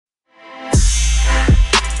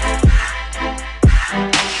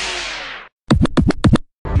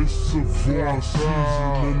one season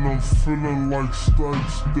and I'm feeling like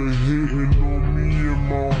Stipes. They hating on me and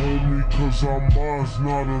my homie cause our minds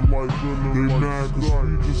not alike. They mad cause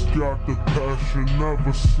we just got the passion,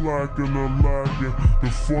 never slacking or lagging. The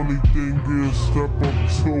funny thing is, step up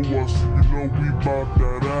to us, you know we bout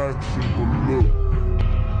that action. But look,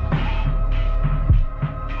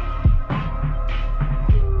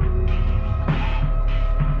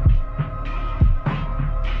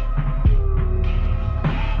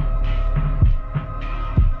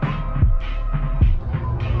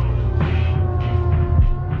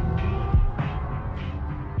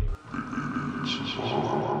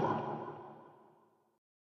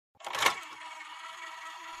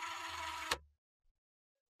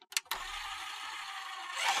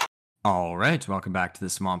 All right, welcome back to the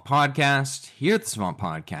Swamp Podcast. Here at the Swamp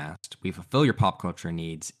Podcast, we fulfill your pop culture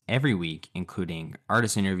needs every week, including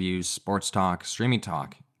artist interviews, sports talk, streaming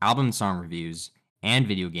talk, album and song reviews, and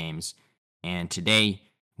video games. And today,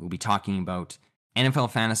 we'll be talking about NFL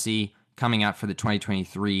fantasy coming up for the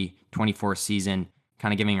 2023-24 season,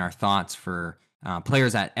 kind of giving our thoughts for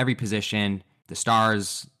players at every position, the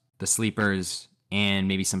stars, the sleepers, and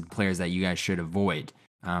maybe some players that you guys should avoid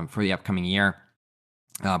for the upcoming year.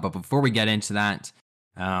 But before we get into that,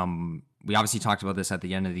 we obviously talked about this at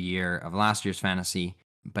the end of the year of last year's fantasy,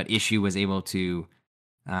 but Issue was able to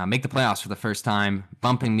make the playoffs for the first time,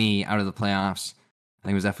 bumping me out of the playoffs. I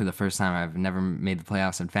think it was definitely the first time I've never made the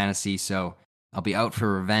playoffs in fantasy, so I'll be out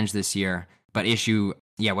for revenge this year. But Issue,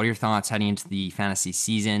 yeah, what are your thoughts heading into the fantasy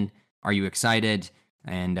season? Are you excited?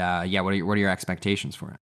 And yeah, what are your expectations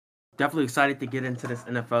for it? Definitely excited to get into this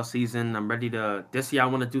NFL season. I'm ready to, this year I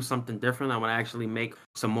want to do something different. I want to actually make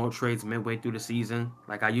some more trades midway through the season.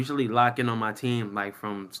 Like I usually lock in on my team, like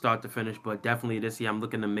from start to finish, but definitely this year I'm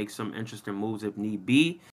looking to make some interesting moves if need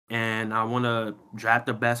be. And I want to draft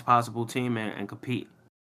the best possible team and compete.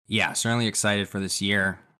 Yeah, certainly excited for this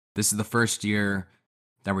year. This is the first year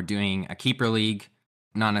that we're doing a keeper league,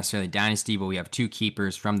 not necessarily dynasty, but we have two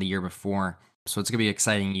keepers from the year before. So it's going to be an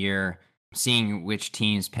exciting year, seeing which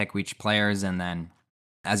teams pick which players. And then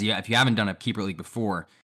if you haven't done a keeper league before,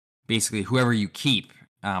 basically whoever you keep,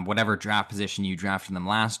 whatever draft position you drafted them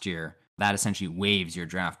last year, that essentially waives your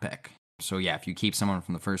draft pick. So yeah, if you keep someone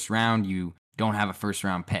from the first round, you don't have a first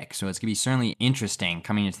round pick. So it's going to be certainly interesting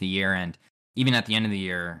coming into the year. And even at the end of the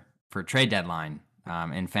year for trade deadline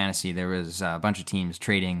in fantasy, there was a bunch of teams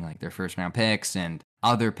trading like their first round picks and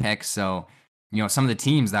other picks. So some of the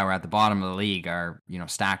teams that were at the bottom of the league are,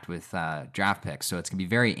 stacked with draft picks. So it's going to be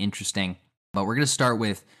very interesting. But we're going to start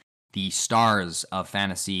with the stars of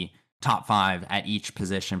fantasy, top 5 at each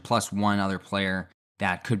position, plus one other player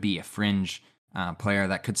that could be a fringe player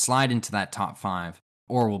that could slide into that top 5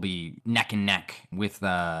 or will be neck and neck with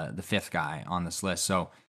the fifth guy on this list.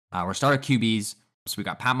 So we're starting QBs. So we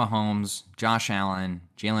got Pat Mahomes, Josh Allen,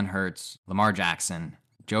 Jalen Hurts, Lamar Jackson,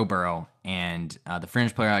 Joe Burrow, and the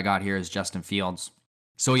fringe player I got here is Justin Fields.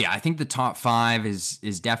 So yeah, I think the top 5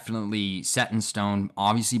 is definitely set in stone,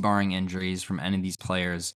 obviously barring injuries from any of these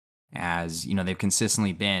players, as they've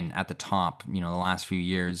consistently been at the top, the last few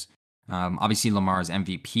years. Obviously Lamar's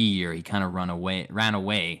MVP year, he kind of ran away,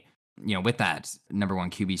 with that number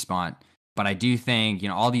 1 QB spot. But I do think,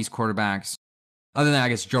 all these quarterbacks, other than I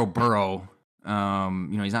guess Joe Burrow,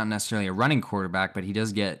 he's not necessarily a running quarterback, but he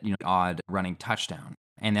does get, odd running touchdown.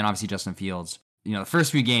 And then obviously Justin Fields, the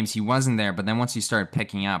first few games he wasn't there, but then once he started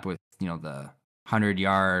picking up with, the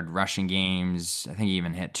 100-yard rushing games, I think he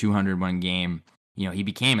even hit 200 one game, he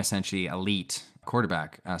became essentially elite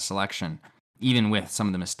quarterback selection, even with some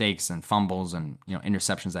of the mistakes and fumbles and,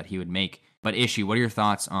 interceptions that he would make. But Issue, what are your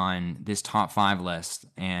thoughts on this top 5 list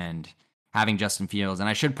and having Justin Fields? And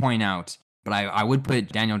I should point out, but I would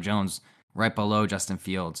put Daniel Jones right below Justin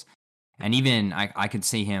Fields. And even I could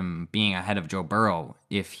see him being ahead of Joe Burrow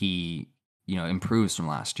if he, improves from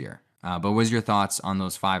last year. But what was your thoughts on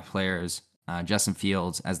those 5 players, Justin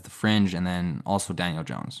Fields as the fringe, and then also Daniel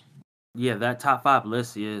Jones? Yeah, that top 5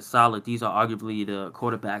 list is solid. These are arguably the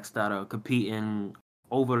quarterbacks that are competing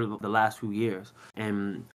over the last few years.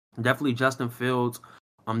 And definitely Justin Fields,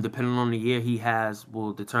 depending on the year he has,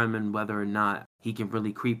 will determine whether or not he can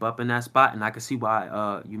really creep up in that spot. And I can see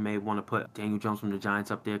why you may want to put Daniel Jones from the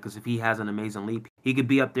Giants up there, because if he has an amazing leap, he could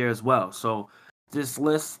be up there as well. So this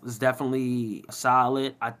list is definitely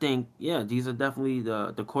solid. I think, yeah, these are definitely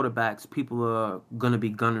the quarterbacks people are going to be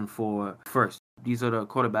gunning for first. These are the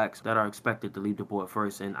quarterbacks that are expected to lead the board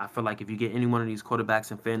first. And I feel like if you get any one of these quarterbacks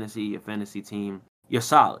in fantasy, your fantasy team, you're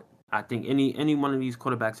solid. I think any one of these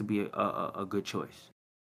quarterbacks would be a good choice.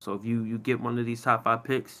 So if you get one of these top 5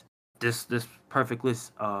 picks, this perfect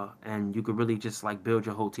list, and you could really just like build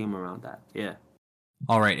your whole team around that. Yeah.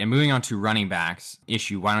 All right, and moving on to running backs,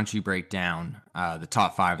 Issue, why don't you break down the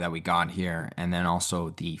top 5 that we got here, and then also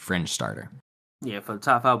the fringe starter? Yeah, for the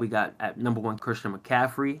top 5, we got at number 1, Christian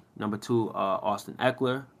McCaffrey. Number 2, Austin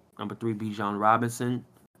Eckler. Number 3, Bijan Robinson.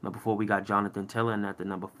 Number 4, we got Jonathan Taylor. And at the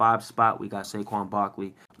number 5 spot, we got Saquon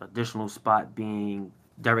Barkley. Additional spot being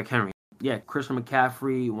Derrick Henry. Yeah, Christian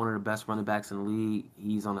McCaffrey, one of the best running backs in the league.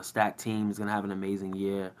 He's on a stacked team. He's going to have an amazing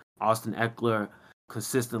year. Austin Eckler,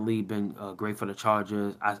 consistently been great for the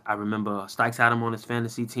Chargers. I remember Stykes had him on his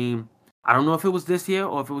fantasy team. I don't know if it was this year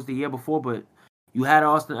or if it was the year before, but you had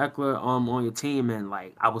Austin Eckler on your team, and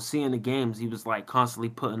like I was seeing the games, he was like constantly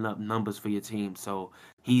putting up numbers for your team. So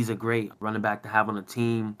he's a great running back to have on the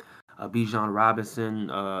team. Bijan Robinson,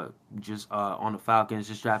 just on the Falcons,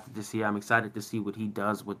 just drafted this year. I'm excited to see what he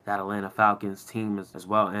does with that Atlanta Falcons team as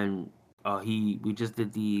well. And we just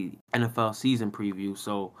did the NFL season preview,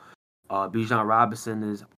 so Bijan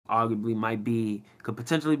Robinson could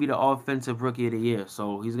potentially be the offensive rookie of the year.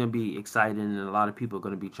 So he's going to be exciting, and a lot of people are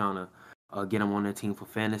going to be trying to get him on their team for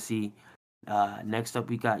fantasy. Next up,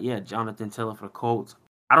 we got, Jonathan Taylor for the Colts.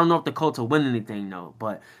 I don't know if the Colts will win anything, though,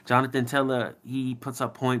 but Jonathan Taylor, he puts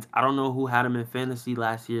up points. I don't know who had him in fantasy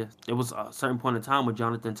last year. There was a certain point in time where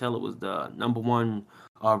Jonathan Taylor was the number 1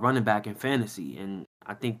 running back in fantasy, and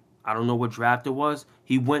I don't know what draft it was.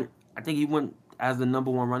 He went as the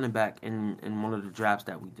number 1 running back in one of the drafts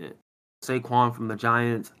that we did. Saquon from the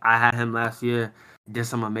Giants, I had him last year. Did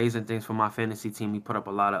some amazing things for my fantasy team. He put up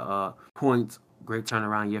a lot of points. Great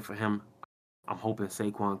turnaround year for him. I'm hoping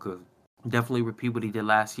Saquon could definitely repeat what he did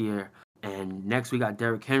last year. And next we got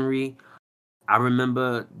Derrick Henry. I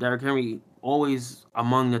remember Derrick Henry always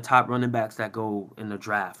among the top running backs that go in the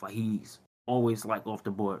draft. Like he's always like off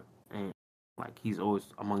the board. And like he's always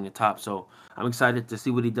among the top. So I'm excited to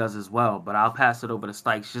see what he does as well. But I'll pass it over to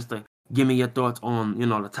Stykes just to give me your thoughts on,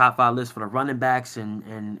 the top 5 list for the running backs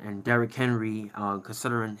and Derrick Henry,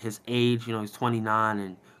 considering his age. He's 29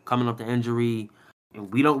 and coming up to injury.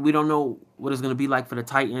 And we don't know what it's going to be like for the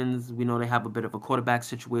Titans. We know they have a bit of a quarterback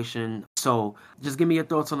situation. So just give me your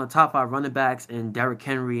thoughts on the top 5 running backs and Derrick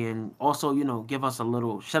Henry, and also, give us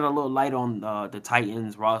shed a little light on the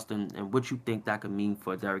Titans roster and what you think that could mean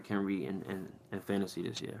for Derrick Henry in fantasy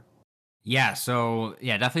this year. Yeah, so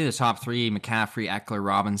definitely the top 3, McCaffrey, Eckler,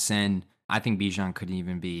 Robinson. I think Bijan could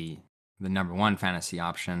even be the number 1 fantasy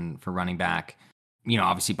option for running back.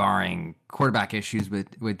 Obviously barring quarterback issues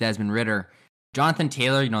with Desmond Ridder. Jonathan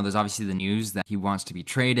Taylor, there's obviously the news that he wants to be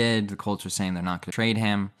traded. The Colts are saying they're not going to trade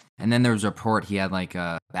him. And then there was a report he had like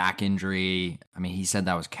a back injury. I mean, he said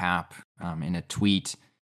that was cap in a tweet.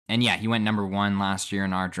 And yeah, he went number 1 last year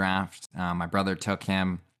in our draft. My brother took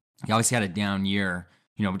him. He obviously had a down year,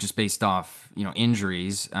 just based off,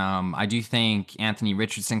 injuries. I do think Anthony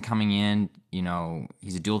Richardson coming in,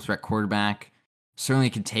 he's a dual threat quarterback, certainly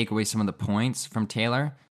could take away some of the points from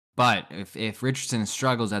Taylor. But if Richardson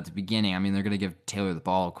struggles at the beginning, I mean, they're going to give Taylor the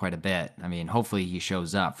ball quite a bit. I mean, hopefully he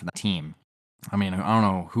shows up for the team. I mean, I don't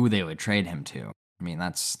know who they would trade him to. I mean,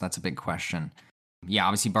 that's a big question. Yeah,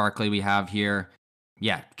 obviously Barkley we have here.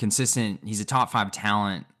 Yeah, consistent. He's a top 5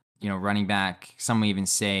 talent, running back. Some may even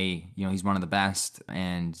say, he's one of the best.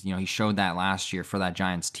 And, he showed that last year for that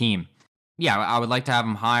Giants team. Yeah, I would like to have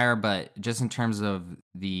him higher, but just in terms of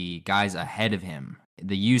the guys ahead of him,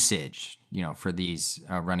 the usage, for these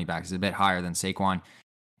running backs is a bit higher than Saquon.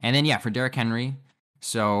 And then, for Derrick Henry.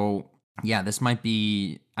 So, this might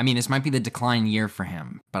be the decline year for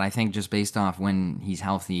him. But I think just based off when he's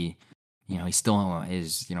healthy, he still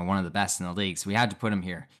is, one of the best in the league. So we had to put him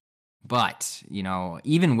here. But,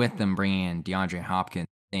 even with them bringing in DeAndre Hopkins,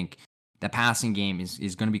 I think the passing game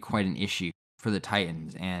is going to be quite an issue for the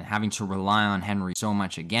Titans. And having to rely on Henry so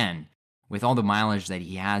much again, with all the mileage that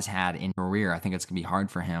he has had in career, I think it's going to be hard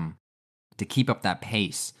for him to keep up that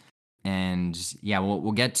pace. And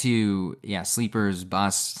we'll get to sleepers,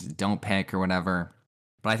 busts, don't pick or whatever.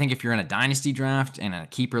 But I think if you're in a dynasty draft and a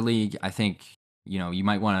keeper league, I think you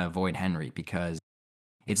might want to avoid Henry because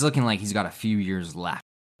it's looking like he's got a few years left.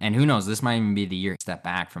 And who knows, this might even be the year to step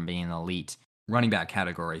back from being an elite running back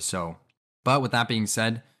category. So, but with that being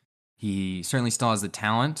said, he certainly still has the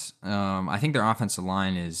talent. I think their offensive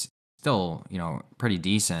line is still, pretty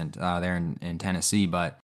decent there in Tennessee.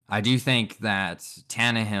 But I do think that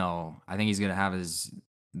Tannehill, I think he's going to have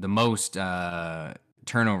the most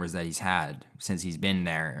turnovers that he's had since he's been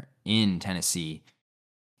there in Tennessee,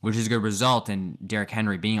 which is going to result in Derrick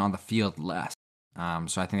Henry being on the field less.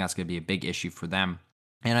 So I think that's going to be a big issue for them.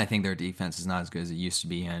 And I think their defense is not as good as it used to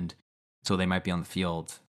be, and so they might be on the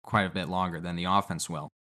field quite a bit longer than the offense will.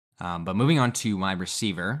 But moving on to wide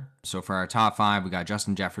receiver. So for our top 5, we got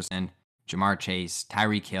Justin Jefferson, Jamar Chase,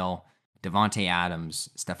 Tyreek Hill, Devontae Adams,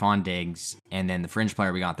 Stephon Diggs, and then the fringe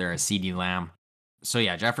player we got there is CeeDee Lamb. So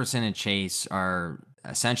yeah, Jefferson and Chase are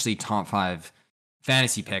essentially top 5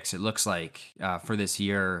 fantasy picks, it looks like, for this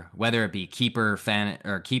year, whether it be keeper,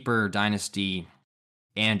 dynasty,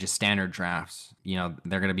 and just standard drafts. They're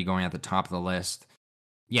going to be going at the top of the list.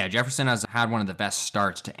 Yeah, Jefferson has had one of the best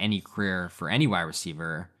starts to any career for any wide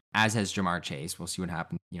receiver, as has Ja'Marr Chase. We'll see what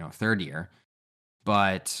happens, third year.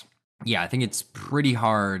 But yeah, I think it's pretty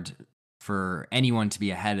hard for anyone to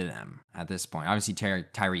be ahead of them at this point. Obviously,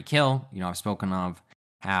 Tyreek Hill, I've spoken of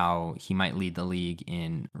how he might lead the league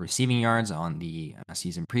in receiving yards on the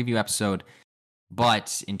season preview episode.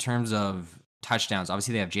 But in terms of touchdowns,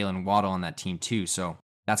 obviously they have Jalen Waddle on that team too. So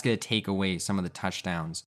that's going to take away some of the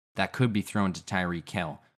touchdowns that could be thrown to Tyreek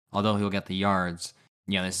Hill. Although he'll get the yards,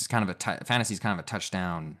 this is kind of fantasy is kind of a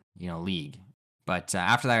touchdown, league. But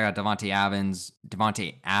after that, I got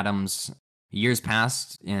Devontae Adams. Years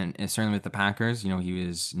past, and certainly with the Packers, he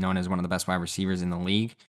was known as one of the best wide receivers in the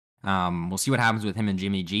league. We'll see what happens with him and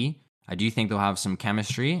Jimmy G. I do think they'll have some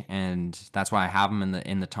chemistry, and that's why I have him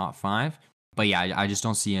in the top 5. But yeah, I just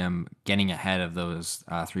don't see him getting ahead of those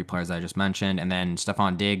 3 players that I just mentioned. And then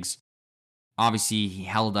Stephon Diggs, obviously he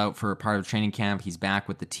held out for a part of training camp. He's back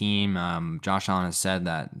with the team. Josh Allen has said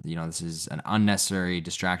that this is an unnecessary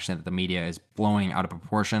distraction that the media is blowing out of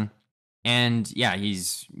proportion. And yeah,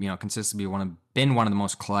 he's consistently been one of the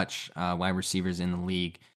most clutch wide receivers in the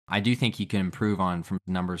league. I do think he can improve from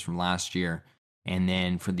the numbers from last year. And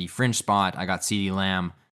then for the fringe spot, I got CeeDee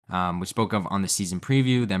Lamb, we spoke of on the season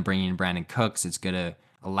preview. Then bringing in Brandon Cooks, it's going to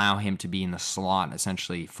allow him to be in the slot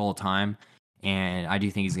essentially full time. And I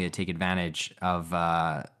do think he's going to take advantage of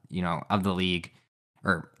of the league,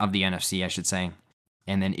 or of the NFC, I should say.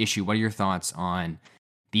 And then what are your thoughts on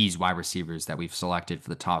these wide receivers that we've selected for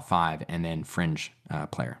the top 5 and then fringe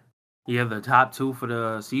player? Yeah, the top 2 for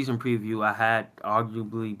the season preview I had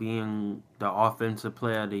arguably being the offensive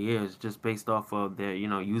player of the year, just based off of their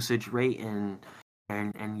usage rate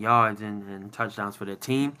and yards and touchdowns for their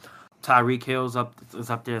team. Tyreek Hill is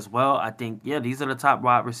up there as well. I think these are the top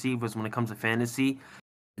wide receivers when it comes to fantasy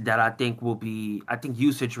that I think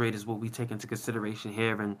usage rate is what we take into consideration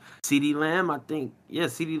here. And CeeDee Lamb,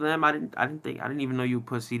 CeeDee Lamb, I didn't even know you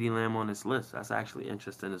put CeeDee Lamb on this list. That's actually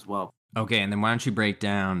interesting as well. Okay, and then why don't you break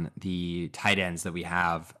down the tight ends that we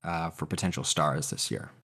have for potential stars this year?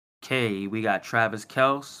 Okay, we got Travis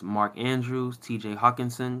Kelce, Mark Andrews, TJ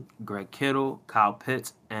Hawkinson, Greg Kittle, Kyle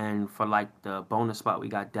Pitts, and for the bonus spot, we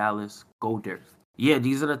got Dallas Goedert. Yeah,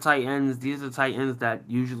 these are the tight ends. These are the tight ends that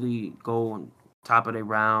usually go on top of their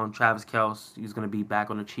round. Travis Kelce, he's going to be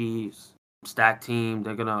back on the Chiefs. Stack team.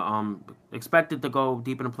 They're going to expected to go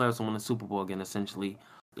deep in the playoffs and win the Super Bowl again, essentially.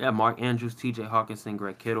 Yeah, Mark Andrews, TJ Hawkinson,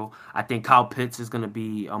 Greg Kittle. I think Kyle Pitts is going to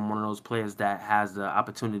be one of those players that has the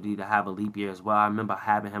opportunity to have a leap year as well. I remember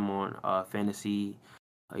having him on fantasy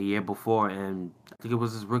a year before, and I think it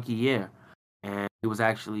was his rookie year. And he was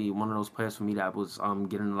actually one of those players for me that was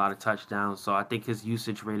getting a lot of touchdowns. So I think his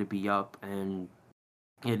usage rate would be up. And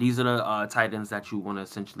yeah, these are the tight ends that you want to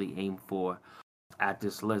essentially aim for at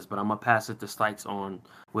this list. But I'm going to pass it to Stikes on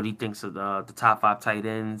what he thinks of the top 5 tight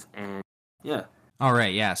ends. And yeah. All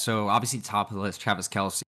right, yeah. So obviously top of the list, Travis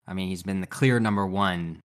Kelce. I mean, he's been the clear number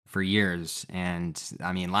 1 for years. And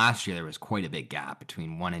I mean, last year there was quite a big gap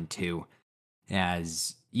between 1 and 2.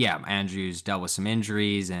 As, Andrews dealt with some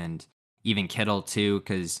injuries, and even Kittle too.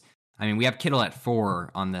 Because, I mean, we have Kittle at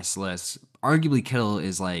 4 on this list. Arguably, Kittle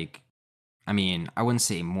is I wouldn't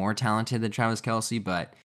say more talented than Travis Kelce,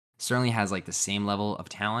 but certainly has the same level of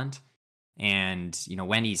talent. And,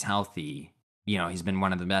 when he's healthy, he's been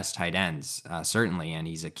one of the best tight ends, certainly, and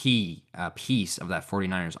he's a key piece of that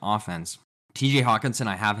 49ers offense. TJ Hawkinson,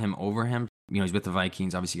 I have him over him. He's with the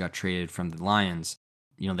Vikings, obviously got traded from the Lions.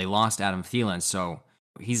 They lost Adam Thielen, so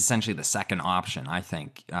he's essentially the second option, I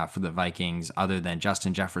think, for the Vikings, other than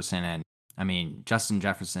Justin Jefferson. And, Justin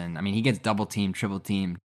Jefferson, he gets double-teamed,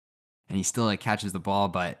 triple-teamed, and he still catches the ball,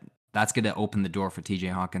 but that's going to open the door for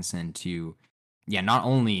TJ Hawkinson to, not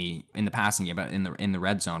only in the passing game, but in the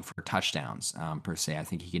red zone for touchdowns, per se. I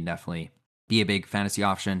think he can definitely be a big fantasy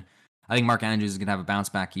option. I think Mark Andrews is going to have a bounce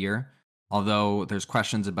back year, although there's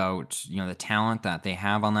questions about, the talent that they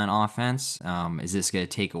have on that offense. Is this going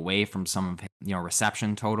to take away from some of,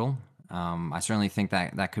 reception total? I certainly think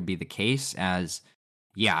that could be the case, as,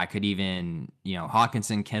 I could even,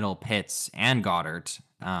 Hawkinson, Kittle, Pitts, and Goddard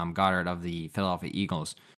of the Philadelphia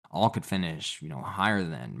Eagles all could finish, higher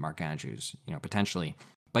than Mark Andrews, potentially.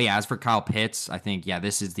 But as for Kyle Pitts, I think,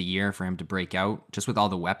 this is the year for him to break out. Just with all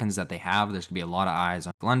the weapons that they have, there's going to be a lot of eyes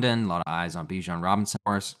on London, a lot of eyes on Bijan Robinson,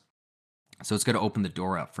 of course. So it's going to open the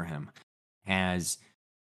door up for him. As,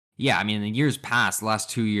 Yeah, I mean, in the years past, the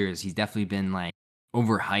last 2 years, he's definitely been like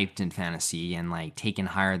overhyped in fantasy and like taken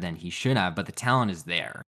higher than he should have, but the talent is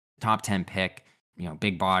there. Top 10 pick,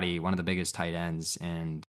 big body, one of the biggest tight ends,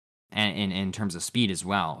 and in terms of speed as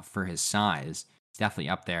well for his size, it's definitely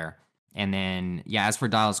up there. And then, yeah, as for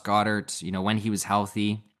Dallas Goedert, when he was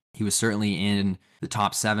healthy, he was certainly in the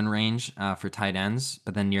top 7 range for tight ends.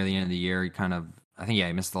 But then near the end of the year,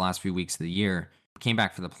 he missed the last few weeks of the year, came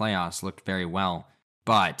back for the playoffs, looked very well.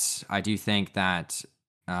 But I do think that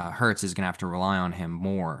Hurts is going to have to rely on him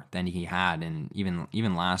more than he had, and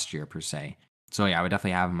even last year per se. So yeah, I would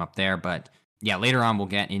definitely have him up there. But yeah, later on we'll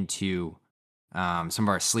get into some of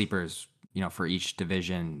our sleepers, for each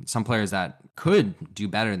division. Some players that could do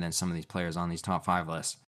better than some of these players on these top 5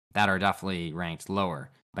 lists that are definitely ranked lower.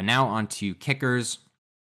 But now on to kickers.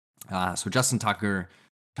 So Justin Tucker,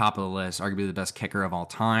 top of the list, arguably the best kicker of all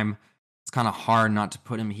time. It's kind of hard not to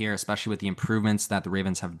put him here, especially with the improvements that the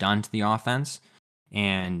Ravens have done to the offense.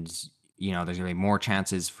 And, there's going to be more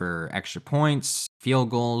chances for extra points,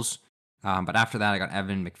 field goals. But after that, I got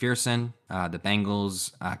Evan McPherson, the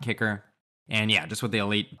Bengals kicker. And yeah, just with the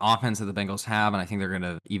elite offense that the Bengals have, and I think they're going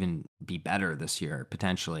to even be better this year,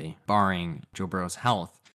 potentially, barring Joe Burrow's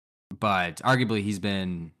health. But arguably, he's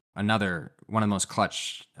been another one of the most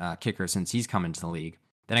clutch kickers since he's come into the league.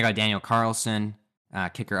 Then I got Daniel Carlson,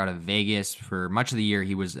 kicker out of Vegas. For much of the year,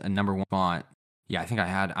 he was a number 1 spot. Yeah, I think I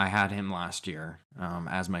had him last year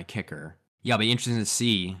as my kicker. Yeah, it'll be interesting to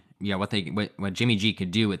see what Jimmy G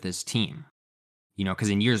could do with this team. Because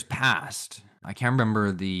in years past, I can't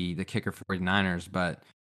remember the kicker for 49ers, but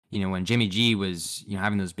when Jimmy G was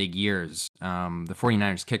having those big years, the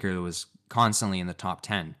 49ers kicker was constantly in the top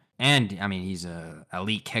 10. And I mean, he's a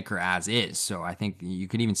elite kicker as is, so I think you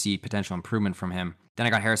could even see potential improvement from him. Then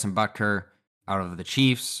I got Harrison Butker out of the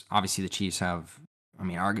Chiefs. Obviously, the Chiefs have,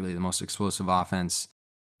 arguably the most explosive offense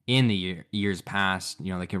in the years past.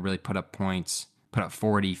 They could really put up points, put up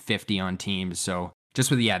 40, 50 on teams. So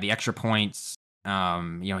just with the extra points,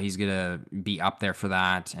 he's gonna be up there for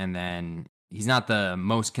that. And then he's not the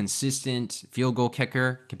most consistent field goal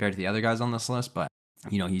kicker compared to the other guys on this list, but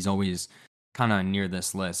he's always kind of near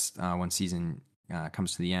this list when season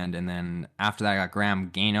comes to the end. And then after that, I got Graham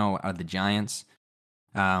Gano out of the Giants.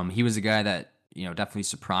 He was a guy that definitely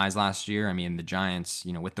surprised last year. I mean, the Giants,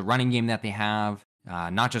 with the running game that they have,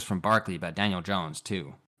 not just from Barkley, but Daniel Jones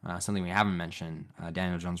too. Something we haven't mentioned,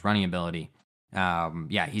 Daniel Jones' running ability.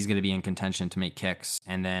 He's going to be in contention to make kicks.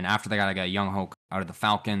 And then after that, I got Young Ho out of the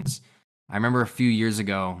Falcons. I remember a few years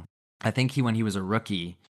ago, I think when he was a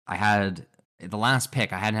rookie, I had the last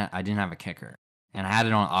pick. I didn't have a kicker, and I had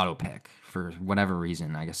it on auto pick for whatever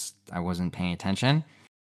reason. I guess I wasn't paying attention.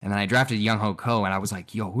 And then I drafted Young Ho Ko, and I was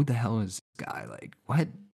like, yo, who the hell is this guy? Like, what?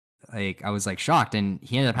 Like, I was like shocked, and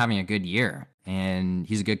he ended up having a good year, and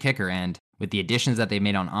he's a good kicker. And with the additions that they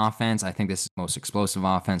made on offense, I think this is the most explosive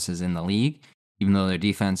offenses in the league, even though their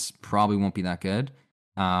defense probably won't be that good.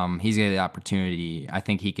 He's got the opportunity. I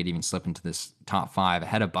think he could even slip into this top 5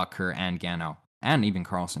 ahead of Butker and Gano, and even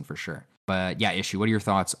Carlson for sure. But yeah, Issue, what are your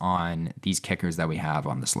thoughts on these kickers that we have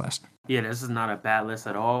on this list? Yeah, this is not a bad list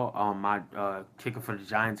at all. My kicker for the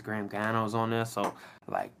Giants, Graham Gano, is on this, so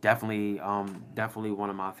definitely one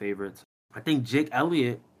of my favorites. I think Jake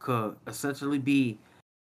Elliott could essentially be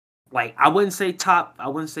I wouldn't say top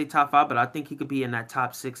 5, but I think he could be in that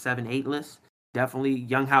top 6, 7, 8 list. Definitely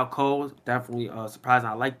Young Ho Ko, definitely surprising.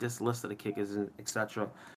 I like this list of the kickers, etc.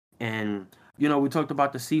 And we talked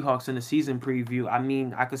about the Seahawks in the season preview. I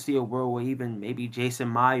mean, I could see a world where even maybe Jason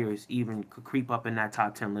Myers even could creep up in that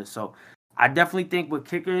top 10 list. So I definitely think with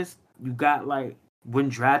kickers, you got when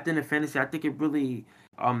drafting in fantasy, I think it really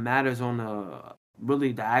matters on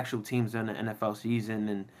the actual teams in the NFL season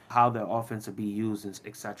and how their offense will be used,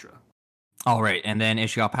 etc. All right, and then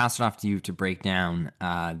Issue, I'll pass it off to you to break down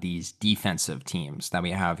these defensive teams that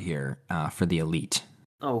we have here for the elite.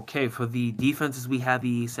 Okay, for the defenses, we have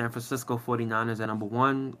the San Francisco 49ers at number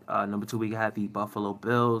 1. Number 2, we have the Buffalo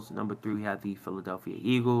Bills. Number 3, we have the Philadelphia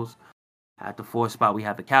Eagles. At the 4th spot, we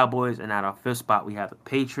have the Cowboys. And at our 5th spot, we have the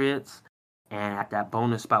Patriots. And at that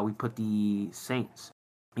bonus spot, we put the Saints.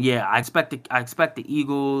 Yeah, I expect the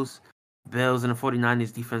Eagles, Bills, and the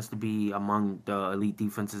 49ers defense to be among the elite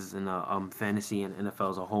defenses in the fantasy and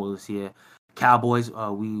NFL as a whole this year. Cowboys,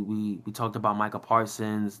 we talked about Micah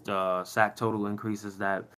Parsons, the sack total increases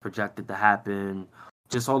that projected to happen,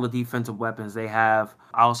 just all the defensive weapons they have.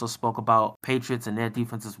 I also spoke about Patriots and their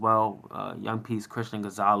defense as well. Young piece Christian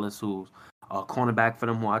Gonzalez, who's a cornerback for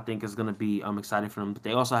them, who I think is going to be excited for them. But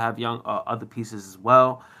they also have young other pieces as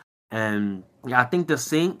well. And yeah, I think the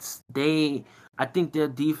Saints, I think their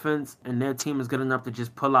defense and their team is good enough to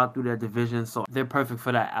just pull out through their division, so they're perfect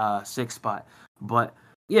for that sixth spot. But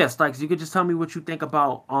yeah, Stikes, you could just tell me what you think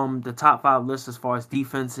about the top 5 list as far as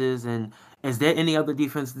defenses, and is there any other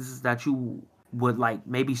defenses that you would like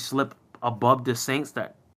maybe slip above the Saints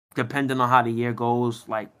that depending on how the year goes,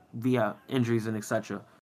 like via injuries and etc.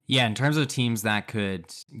 Yeah, in terms of teams that could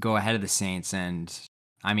go ahead of the Saints, and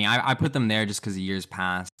I mean, I put them there just because of years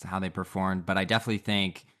past, how they performed, but I definitely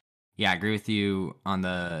think, yeah, I agree with you on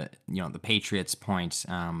the Patriots point.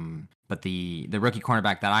 But the rookie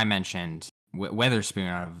cornerback that I mentioned, Witherspoon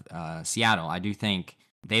out of Seattle, I do think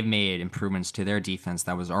they've made improvements to their defense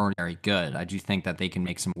that was already very good. I do think that they can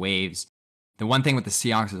make some waves. The one thing with the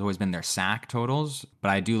Seahawks has always been their sack totals, but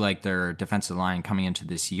I do like their defensive line coming into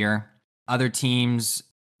this year. Other teams,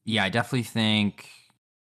 yeah, I definitely think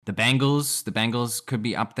the Bengals could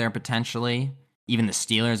be up there potentially. Even the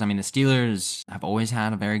Steelers. I mean, the Steelers have always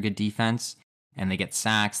had a very good defense, and they get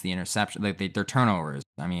sacks, the interception, their turnovers.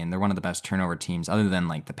 I mean, they're one of the best turnover teams other than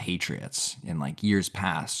like the Patriots in like years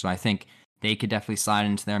past. So I think they could definitely slide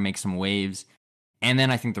into there, make some waves. And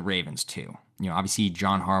then I think the Ravens too. Obviously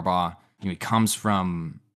John Harbaugh, he comes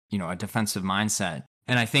from, a defensive mindset.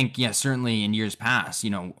 And I think, yeah, certainly in years past,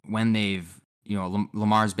 when they've,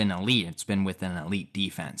 Lamar's been elite, it's been with an elite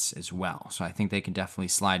defense as well. So I think they can definitely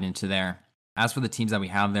slide into there. As for the teams that we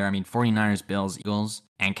have there, I mean, 49ers, Bills, Eagles,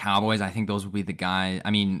 and Cowboys, I think those would be the guys.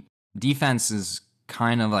 I mean, defense is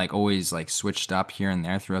kind of like always like switched up here and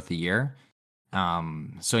there throughout the year.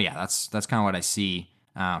 So yeah, that's kind of what I see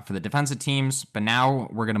for the defensive teams. But now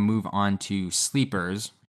we're going to move on to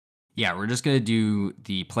sleepers. Yeah, we're just going to do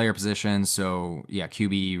the player positions. So yeah,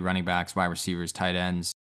 QB, running backs, wide receivers, tight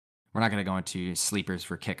ends. We're not going to go into sleepers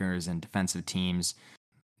for kickers and defensive teams.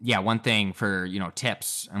 Yeah, one thing for,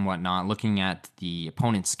 tips and whatnot, looking at the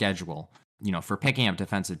opponent's schedule, for picking up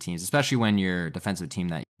defensive teams, especially when your defensive team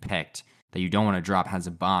that you picked that you don't want to drop has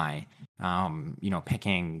a bye,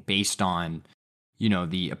 picking based on,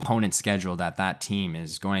 the opponent's schedule that team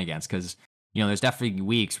is going against. Because, there's definitely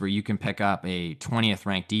weeks where you can pick up a 20th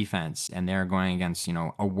ranked defense and they're going against,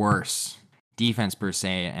 a worse defense per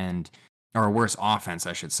se, or a worse offense,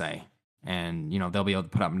 I should say. And, they'll be able to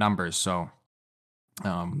put up numbers. So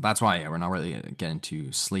that's why we're not really getting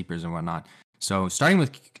into sleepers and whatnot. So starting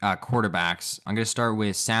with quarterbacks, I'm going to start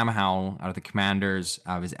with Sam Howell out of the Commanders.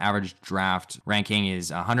 His average draft ranking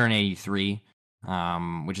is 183,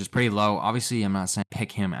 which is pretty low. Obviously, I'm not saying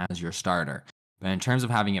pick him as your starter. But in terms of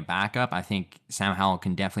having a backup, I think Sam Howell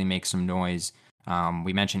can definitely make some noise.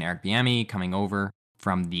 We mentioned Eric Bieniemy coming over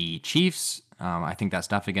from the Chiefs. I think that's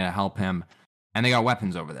definitely going to help him. And they got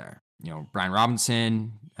weapons over there. Brian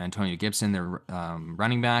Robinson, Antonio Gibson, they're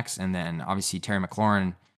running backs. And then obviously Terry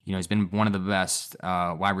McLaurin, he's been one of the best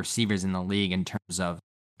wide receivers in the league in terms of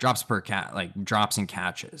drops and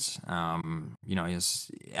catches. And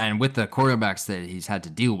with the quarterbacks that he's had to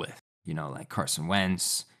deal with, like Carson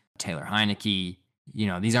Wentz, Taylor Heineke,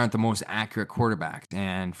 these aren't the most accurate quarterbacks.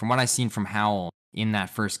 And from what I've seen from Howell in that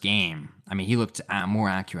first game, I mean, he looked more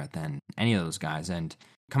accurate than any of those guys. And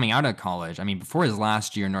coming out of college, I mean, before his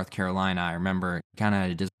last year in North Carolina, I remember kind of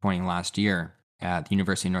had a disappointing last year at the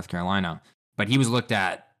University of North Carolina. But he was looked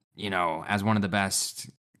at, as one of the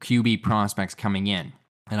best QB prospects coming in.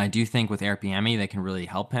 And I do think with Eric Bieniemy, they can really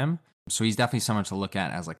help him. So he's definitely someone to look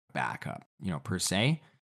at as like backup, per se.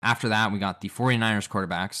 After that, we got the 49ers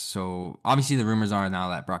quarterbacks. So obviously the rumors are now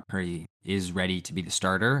that Brock Purdy is ready to be the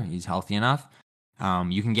starter. He's healthy enough.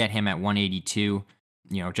 You can get him at 182,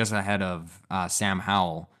 just ahead of Sam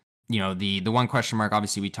Howell. The one question mark,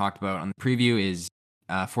 obviously, we talked about on the preview is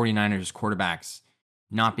 49ers quarterbacks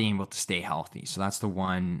not being able to stay healthy. So that's the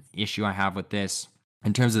one issue I have with this.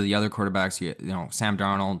 In terms of the other quarterbacks, Sam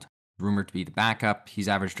Darnold, rumored to be the backup. His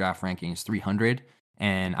average draft ranking is 300.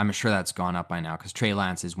 And I'm sure that's gone up by now because Trey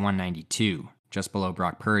Lance is 192, just below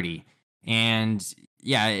Brock Purdy. And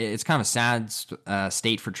yeah, it's kind of a sad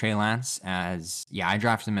state for Trey Lance as, I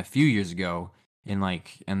drafted him a few years ago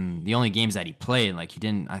and the only games that he played, he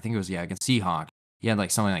didn't, I think it was, against Seahawks. He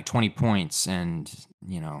had something like 20 points and,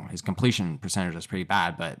 his completion percentage was pretty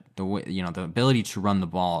bad, but the ability to run the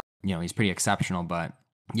ball, he's pretty exceptional. But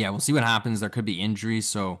yeah, we'll see what happens. There could be injuries.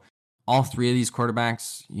 So all three of these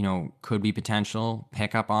quarterbacks, could be potential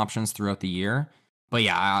pickup options throughout the year. But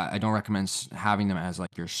yeah, I don't recommend having them as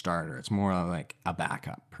your starter. It's more like a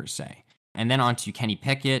backup per se. And then on to Kenny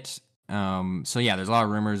Pickett. So yeah, there's a lot of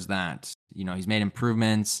rumors that, he's made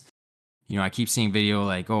improvements. I keep seeing video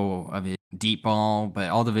of a deep ball, but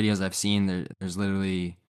all the videos I've seen, there's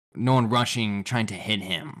literally no one rushing, trying to hit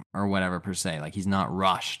him or whatever per se. He's not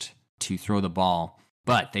rushed to throw the ball,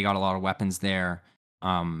 but they got a lot of weapons there.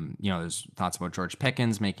 There's thoughts about George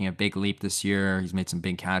Pickens making a big leap this year. He's made some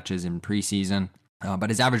big catches in preseason, but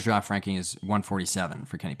his average draft ranking is 147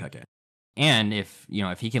 for Kenny Pickett. And if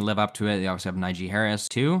he can live up to it, they also have Najee Harris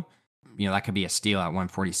too. That could be a steal at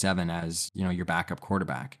 147 as, your backup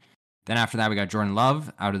quarterback. Then after that, we got Jordan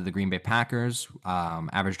Love out of the Green Bay Packers,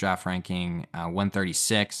 average draft ranking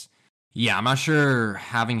 136. Yeah, I'm not sure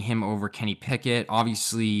having him over Kenny Pickett.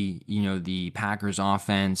 Obviously, the Packers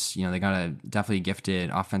offense, they got a definitely gifted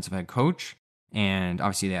offensive head coach. And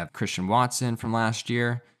obviously they have Christian Watson from last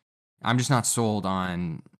year. I'm just not sold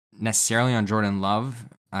on necessarily on Jordan Love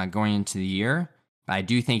going into the year. But I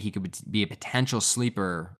do think he could be a potential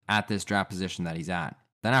sleeper at this draft position that he's at.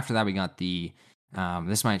 Then after that, we got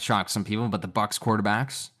this might shock some people, but the Bucs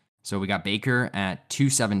quarterbacks. So we got Baker at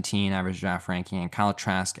 217 average draft ranking and Kyle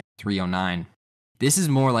Trask at 309. This is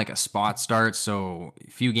more like a spot start, so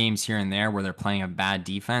a few games here and there where they're playing a bad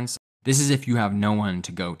defense. This is if you have no one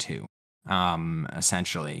to go to,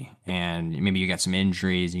 essentially. And maybe you get some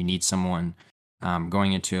injuries, you need someone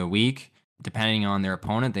going into a week. Depending on their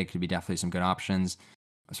opponent, they could be definitely some good options.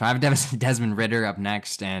 So I have Desmond Ridder up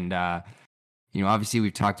next, and obviously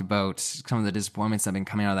we've talked about some of the disappointments that have been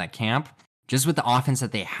coming out of that camp. Just with the offense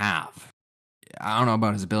that they have, I don't know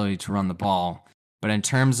about his ability to run the ball, but in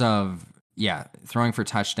terms of, throwing for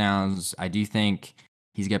touchdowns, I do think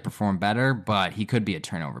he's going to perform better, but he could be a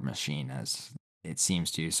turnover machine as it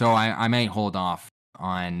seems to. So I may hold off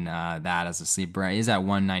on that as a sleeper. He is at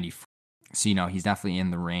 194. So, he's definitely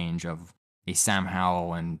in the range of a Sam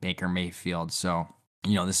Howell and Baker Mayfield. So,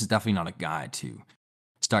 this is definitely not a guy to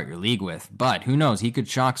start your league with, but who knows? He could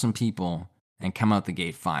shock some people and come out the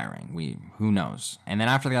gate firing. Who knows? And then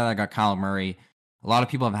after that, I got Kyler Murray. A lot of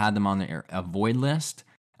people have had them on their avoid list,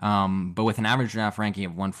 but with an average draft ranking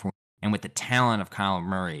of 140, and with the talent of Kyler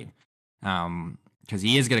Murray, because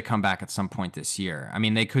he is going to come back at some point this year. I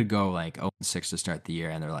mean, they could go like 0-6 to start the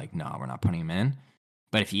year, and they're like, no, we're not putting him in.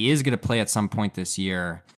 But if he is going to play at some point this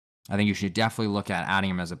year, I think you should definitely look at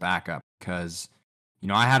adding him as a backup because,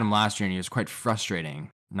 I had him last year, and he was quite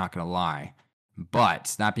frustrating, not going to lie.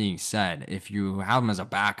 But that being said, if you have him as a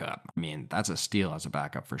backup, I mean, that's a steal as a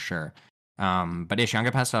backup for sure. But Ishi, I'm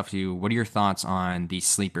going to pass it off to you. What are your thoughts on the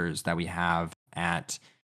sleepers that we have at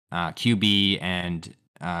QB, and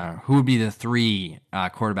who would be the three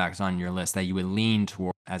quarterbacks on your list that you would lean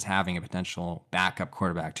toward as having a potential backup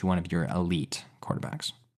quarterback to one of your elite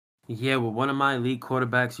quarterbacks? Yeah, with one of my elite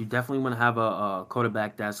quarterbacks, you definitely want to have a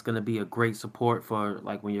quarterback that's going to be a great support for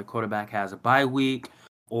like when your quarterback has a bye week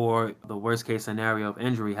or the worst case scenario of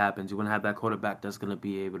injury happens. You want to have that quarterback that's going to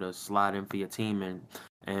be able to slide in for your team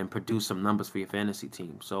and produce some numbers for your fantasy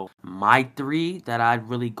team. So my three that I'd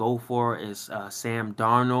really go for is Sam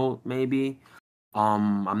Darnold, maybe.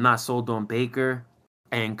 I'm not sold on Baker,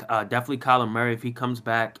 and definitely Kyler Murray. If he comes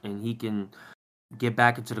back and he can get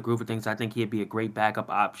back into the groove of things, I think he'd be a great backup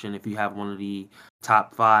option if you have one of the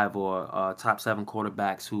top 5 or top 7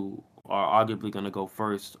 quarterbacks who are arguably going to go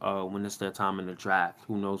first when it's their time in the draft.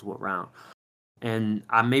 Who knows what round? And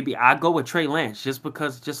I go with Trey Lance just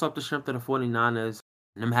off the strength of the 49ers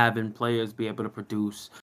and them having players be able to produce.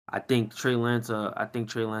 I think Trey Lance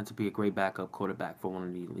would be a great backup quarterback for one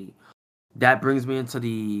of the elite. That brings me into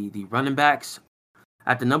the running backs.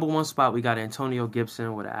 At the number 1 spot, we got Antonio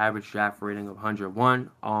Gibson with an average draft rating of 101.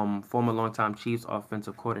 Former longtime Chiefs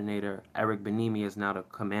offensive coordinator Eric Bieniemy is now the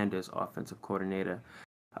Commanders offensive coordinator.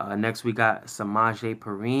 Next, we got Samaje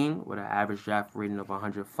Perine with an average draft rating of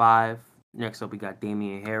 105. Next up, we got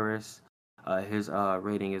Damian Harris. His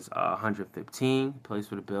rating is 115. Plays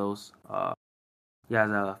for the Bills. He has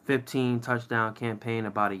a 15 touchdown campaign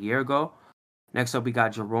about a year ago. Next up, we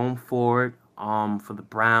got Jerome Ford for the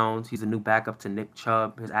Browns. He's a new backup to Nick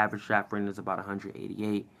Chubb. His average draft rating is about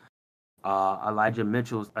 188. Elijah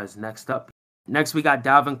Mitchell is next up. Next, we got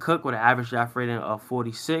Dalvin Cook with an average draft rating of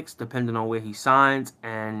 46, depending on where he signs.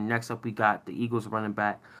 And next up, we got the Eagles running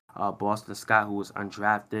back, Boston Scott, who was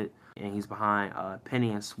undrafted, and he's behind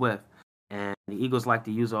Penny and Swift. And the Eagles like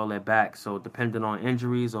to use all their backs, so depending on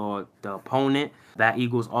injuries or the opponent, that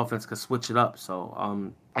Eagles offense could switch it up.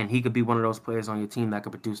 So, and he could be one of those players on your team that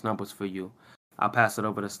could produce numbers for you. I'll pass it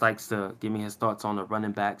over to Stikes to give me his thoughts on the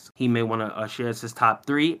running backs. He may want to share his top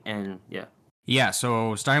 3, and yeah. Yeah,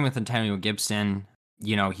 so starting with Antonio Gibson,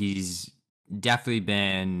 he's definitely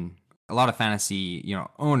been a lot of fantasy,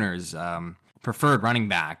 owners preferred running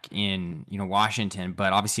back in, Washington.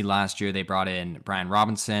 But obviously last year they brought in Brian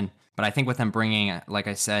Robinson. But I think with them bringing, like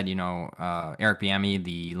I said, Eric Bieniemy,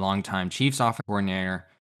 the longtime Chiefs offensive coordinator,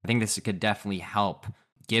 I think this could definitely help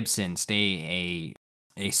Gibson stay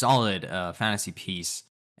a solid fantasy piece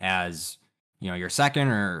as, your second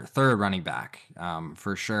or third running back,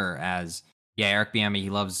 for sure. As Eric Bieniemy, he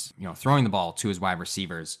loves, throwing the ball to his wide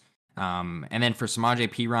receivers. And then for Samaje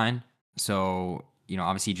Perine, so,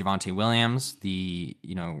 obviously Javonte Williams, the,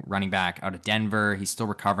 running back out of Denver, he's still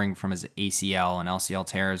recovering from his ACL and LCL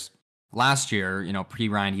tears. Last year,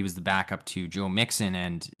 Perine, he was the backup to Joe Mixon,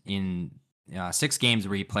 and in 6 games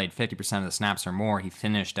where he played 50% of the snaps or more, he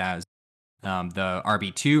finished as the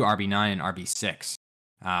RB2, RB9, and RB6.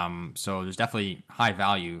 So there's definitely high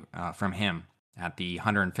value from him at the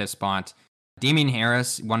 105th spot. Damien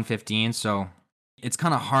Harris, 115. So it's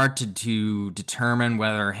kind of hard to determine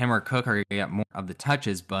whether him or Cook are going to get more of the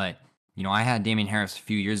touches. But, I had Damien Harris a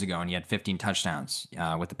few years ago, and he had 15 touchdowns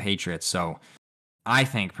with the Patriots. So I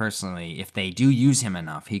think personally, if they do use him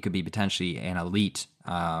enough, he could be potentially an elite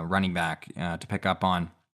running back to pick up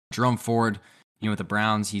on. Jerome Ford, with the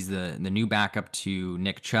Browns, he's the new backup to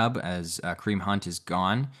Nick Chubb as Kareem Hunt is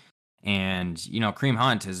gone. And, Kareem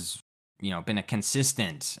Hunt has, been a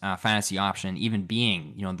consistent fantasy option, even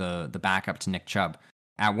being, the backup to Nick Chubb.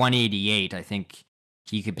 At 188, I think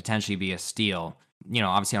he could potentially be a steal.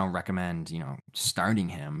 Obviously I don't recommend, starting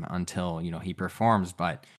him until, he performs,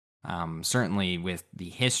 but certainly with the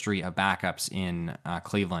history of backups in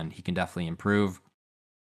Cleveland, he can definitely improve.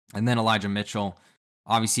 And then Elijah Mitchell,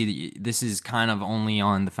 obviously this is kind of only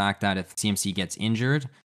on the fact that if CMC gets injured,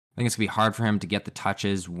 I think it's going to be hard for him to get the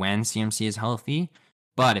touches when CMC is healthy.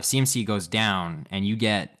 But if CMC goes down and you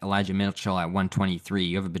get Elijah Mitchell at 123,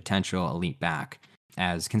 you have a potential elite back.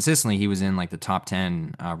 As consistently, he was in like the top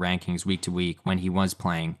 10 rankings week to week when he was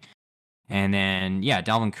playing. And then,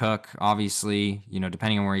 Dalvin Cook, obviously,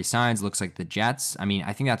 depending on where he signs, looks like the Jets. I mean,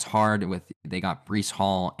 I think that's hard they got Breece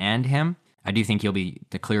Hall and him. I do think he'll be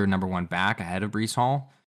the clear number 1 back ahead of Breece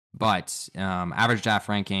Hall. But average draft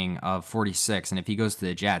ranking of 46, and if he goes to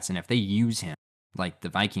the Jets, and if they use him like the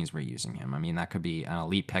Vikings were using him, I mean, that could be an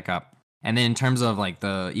elite pickup. And then in terms of like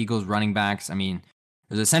the Eagles running backs, I mean,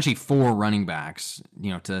 there's essentially 4 running backs,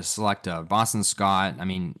 to select Boston Scott. I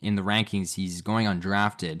mean, in the rankings, he's going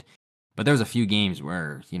undrafted. But there was a few games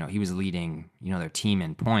where, he was leading, their team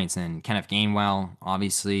in points. And Kenneth Gainwell,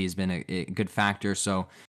 obviously, has been a good factor. So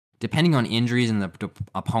depending on injuries and the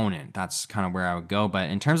opponent, that's kind of where I would go. But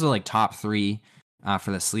in terms of like top 3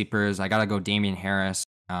 for the sleepers, I got to go Damien Harris,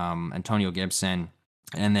 Antonio Gibson,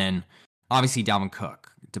 and then obviously Dalvin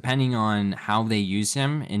Cook. Depending on how they use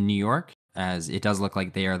him in New York, as it does look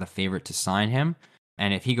like they are the favorite to sign him.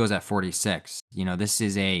 And if he goes at 46, this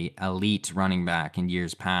is a elite running back in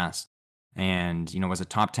years past. And, was a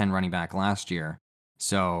top 10 running back last year.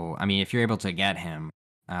 So, I mean, if you're able to get him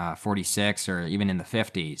 46 or even in the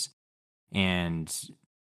 50s, and,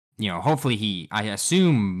 hopefully I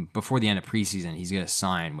assume before the end of preseason, he's going to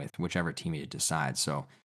sign with whichever team he decides. So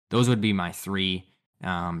those would be my 3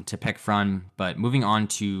 to pick from. But moving on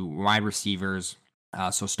to wide receivers.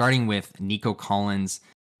 So starting with Nico Collins,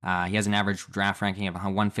 he has an average draft ranking of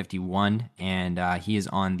 151, and he is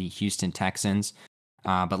on the Houston Texans.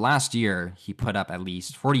 But last year, he put up at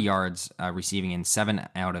least 40 yards receiving in 7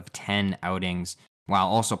 out of 10 outings, while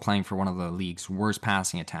also playing for one of the league's worst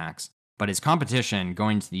passing attacks. But his competition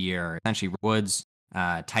going into the year, essentially Woods,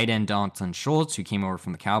 tight end Dalton Schultz, who came over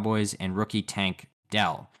from the Cowboys, and rookie Tank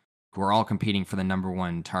Dell, who are all competing for the number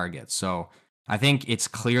 1 target. So I think it's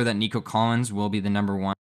clear that Nico Collins will be the number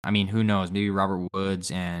 1. I mean, who knows? Maybe Robert Woods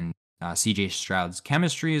and CJ Stroud's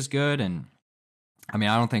chemistry is good. And I mean,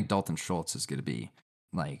 I don't think Dalton Schultz is going to be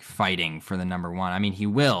like fighting for the number 1. I mean, he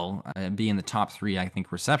will be in the top 3, I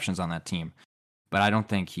think, receptions on that team, but I don't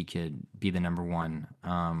think he could be the number 1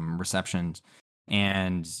 receptions.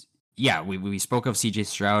 And we spoke of CJ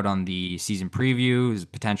Stroud on the season preview. His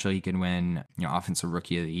potential he could win, offensive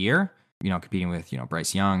rookie of the year, competing with,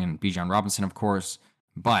 Bryce Young and Bijan Robinson, of course.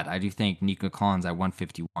 But I do think Nico Collins at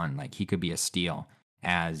 151, like he could be a steal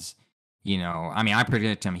as, I mean, I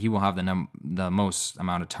predict him. He will have the most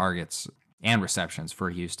amount of targets and receptions for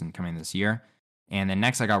Houston coming this year. And then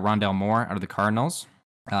next I got Rondale Moore out of the Cardinals.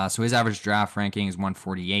 So his average draft ranking is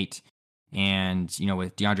 148. And,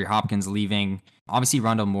 with DeAndre Hopkins leaving, obviously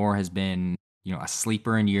Rondale Moore has been, a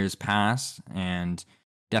sleeper in years past and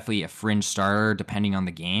definitely a fringe starter depending on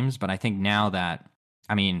the games. But I think now that,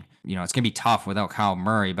 I mean, it's going to be tough without Kyle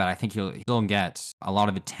Murray, but I think he'll get a lot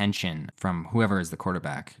of attention from whoever is the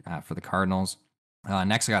quarterback for the Cardinals.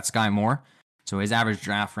 Next I got Sky Moore. So his average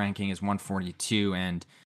draft ranking is 142. And,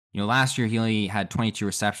 last year he only had 22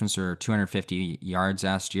 receptions or 250 yards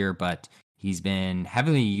last year, but he's been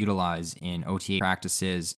heavily utilized in OTA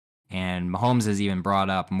practices. And Mahomes has even brought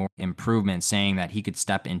up more improvements, saying that he could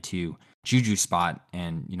step into Juju's spot.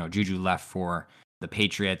 And, Juju left for the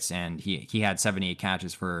Patriots, and he had 78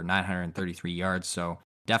 catches for 933 yards. So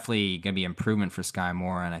definitely going to be improvement for Sky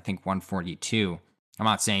Moore. And I think 142. I'm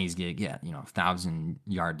not saying he's going to get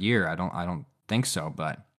 1,000-yard year. I don't think so.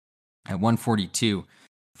 But at 142,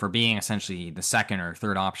 for being essentially the second or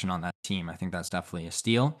third option on that team, I think that's definitely a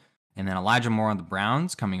steal. And then Elijah Moore on the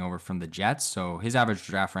Browns coming over from the Jets. So his average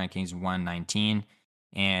draft ranking is 119.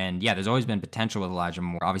 And yeah, there's always been potential with Elijah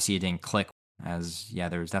Moore. Obviously, it didn't click there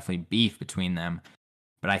was definitely beef between them.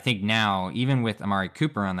 But I think now, even with Amari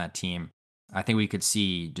Cooper on that team, I think we could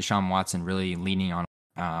see Deshaun Watson really leaning on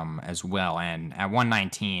as well. And at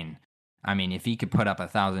 119, I mean, if he could put up a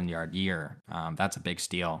 1,000-yard year, that's a big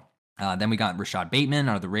steal. Then we got Rashad Bateman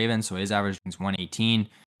out of the Ravens, so his average is 118,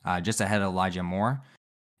 just ahead of Elijah Moore.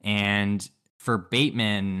 And for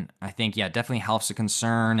Bateman, I think, definitely health's a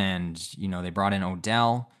concern. And, they brought in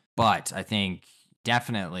Odell. But I think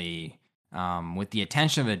definitely with the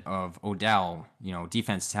attention of Odell,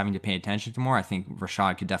 defense is having to pay attention to more. I think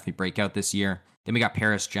Rashad could definitely break out this year. Then we got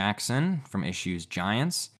Paris Jackson from Issues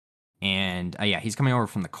Giants. And he's coming over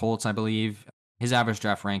from the Colts, I believe. His average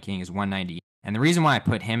draft ranking is 190. And the reason why I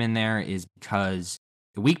put him in there is because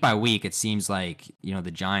week by week, it seems like,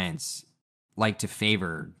 the Giants like to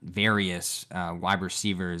favor various wide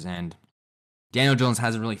receivers, and Daniel Jones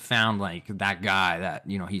hasn't really found like that guy that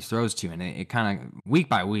he throws to, and it kind of week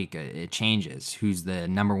by week it changes who's the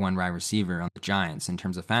number one wide receiver on the Giants in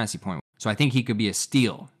terms of fantasy point. So I think he could be a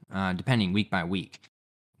steal depending week by week.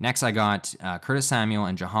 Next, I got Curtis Samuel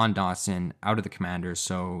and Jahan Dotson out of the Commanders.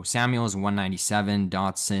 So Samuel is 197,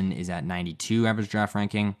 Dotson is at 92 average draft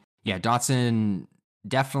ranking. Yeah, Dotson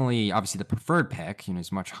definitely obviously the preferred pick.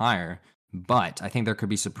 He's much higher. But I think there could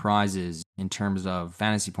be surprises in terms of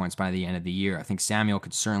fantasy points by the end of the year. I think Samuel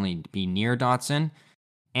could certainly be near Dotson,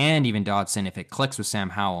 and even Dotson, if it clicks with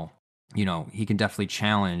Sam Howell, he can definitely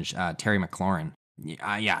challenge Terry McLaurin.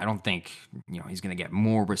 I don't think he's going to get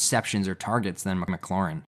more receptions or targets than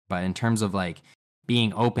McLaurin. But in terms of like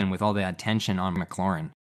being open with all the attention on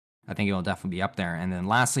McLaurin, I think it'll definitely be up there. And then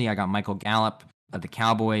lastly, I got Michael Gallup of the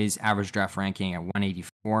Cowboys, average draft ranking at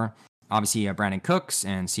 184. Obviously, Brandon Cooks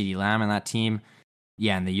and CeeDee Lamb on that team.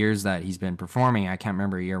 Yeah, in the years that he's been performing, I can't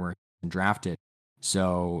remember a year where he's been drafted.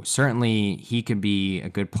 So certainly he could be a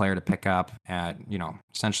good player to pick up at,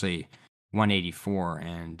 essentially 184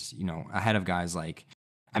 and, ahead of guys like,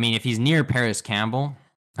 if he's near Paris Campbell,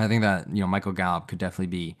 I think that, Michael Gallup could definitely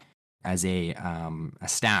be as a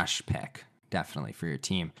stash pick, definitely for your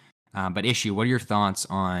team. But Issue, what are your thoughts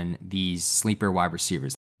on these sleeper wide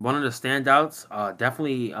receivers? One of the standouts,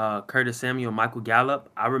 definitely Curtis Samuel, Michael Gallup.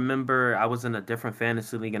 I remember I was in a different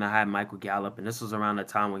fantasy league and I had Michael Gallup, and this was around the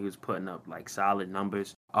time when he was putting up like solid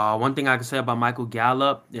numbers. One thing I can say about Michael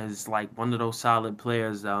Gallup is like one of those solid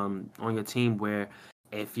players on your team where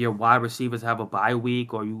if your wide receivers have a bye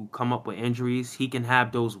week or you come up with injuries, he can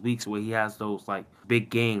have those weeks where he has those like big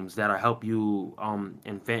games that'll help you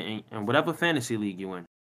in whatever fantasy league you in.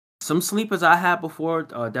 Some sleepers I had before,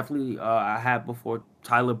 definitely I had before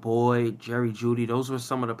Tyler Boyd, Jerry Jeudy. Those were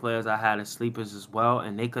some of the players I had as sleepers as well,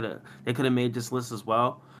 and they could have made this list as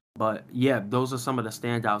well. But yeah, those are some of the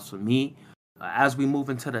standouts for me. As we move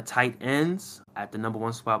into the tight ends, at the number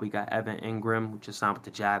one spot we got Evan Ingram, which is signed with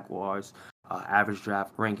the Jaguars. Average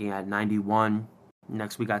draft ranking at 91.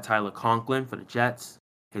 Next we got Tyler Conklin for the Jets.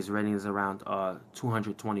 His rating is around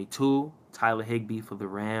 222. Tyler Higbee for the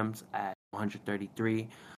Rams at 133.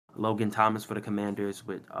 Logan Thomas for the Commanders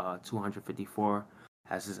with 254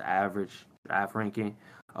 as his average draft ranking.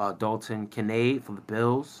 Dalton Kincaid for the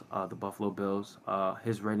Bills, the Buffalo Bills.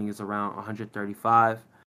 His rating is around 135.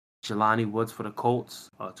 Jelani Woods for the Colts,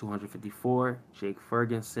 254. Jake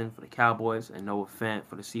Ferguson for the Cowboys, and Noah Fant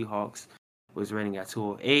for the Seahawks was rating at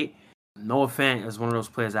 208. Noah Fant is one of those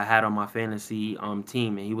players I had on my fantasy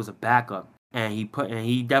team, and he was a backup. And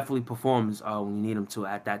he definitely performs when you need him to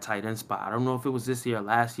at that tight end spot. I don't know if it was this year or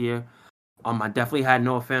last year. I definitely had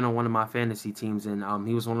Noah Fant on one of my fantasy teams, and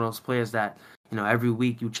he was one of those players that every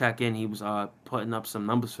week you check in, he was putting up some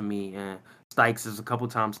numbers for me. And Stykes is a couple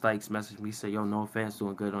times Stykes messaged me, said, "Yo, Noah Fant's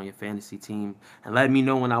doing good on your fantasy team," and let me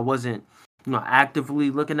know when I wasn't actively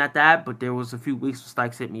looking at that. But there was a few weeks where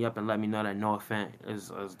Stykes hit me up and let me know that Noah Fant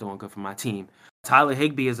is doing good for my team. Tyler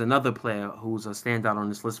Higbee is another player who's a standout on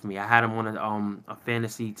this list for me. I had him on a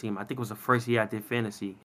fantasy team. I think it was the first year I did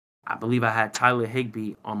fantasy. I believe I had Tyler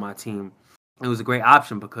Higbee on my team. It was a great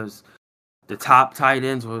option because the top tight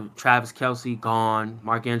ends were Travis Kelce gone,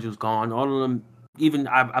 Mark Andrews gone. All of them, even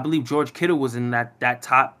I believe George Kittle was in that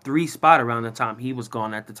top 3 spot around the time he was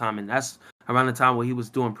gone at the time. And that's around the time where he was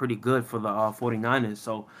doing pretty good for the 49ers.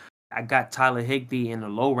 So I got Tyler Higbee in the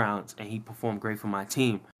low rounds, and he performed great for my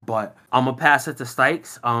team. But I'm gonna pass it to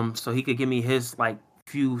Stikes, so he could give me his like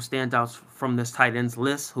few standouts from this tight ends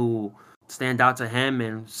list who stand out to him,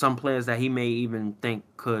 and some players that he may even think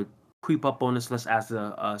could creep up on this list as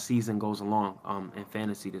the season goes along in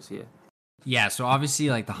fantasy this year. Yeah, so obviously,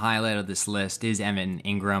 like the highlight of this list is Evan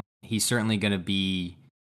Ingram. He's certainly going to be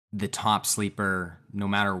the top sleeper no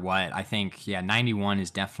matter what. I think, 91 is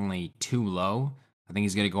definitely too low. I think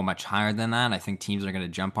he's going to go much higher than that. I think teams are going to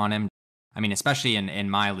jump on him. I mean, especially in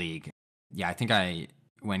my league. Yeah, I think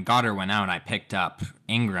when Goddard went out, I picked up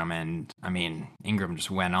Ingram, and I mean, Ingram just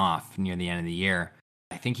went off near the end of the year.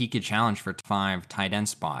 I think he could challenge for 5 tight end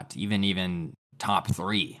spot, even top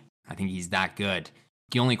 3. I think he's that good.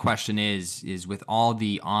 The only question is with all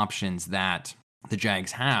the options that the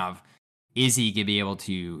Jags have, is he going to be able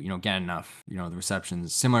to, get enough, the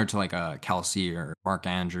receptions similar to like a Kelsey or Mark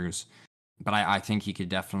Andrews. But I think he could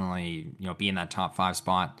definitely, be in that top 5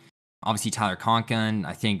 spot. Obviously, Tyler Conklin,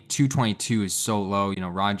 I think 222 is so low.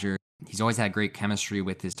 Roger, he's always had great chemistry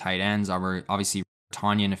with his tight ends. Obviously,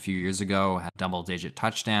 Tanyan a few years ago had double-digit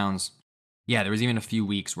touchdowns. Yeah, there was even a few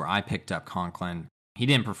weeks where I picked up Conklin. He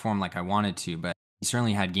didn't perform like I wanted to, but he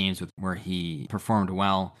certainly had games where he performed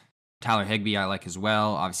well. Tyler Higbee I like as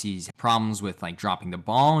well. Obviously, he's had problems with like dropping the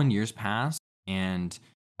ball in years past, but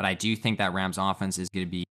I do think that Rams offense is going to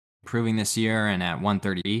be improving this year, and at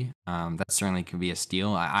 130, that certainly could be a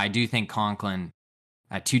steal. I do think Conklin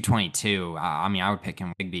at 222, I would pick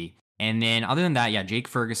him Higbee. And then other than that, Jake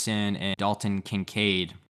Ferguson and Dalton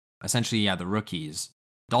Kincaid, essentially, the rookies.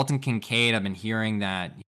 Dalton Kincaid, I've been hearing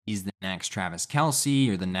that he's the next Travis Kelce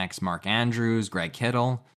or the next Mark Andrews, Greg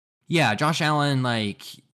Kittle. Yeah, Josh Allen, like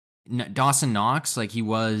Dawson Knox, like he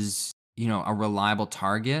was, a reliable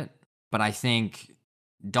target. But I think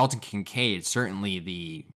Dalton Kincaid, certainly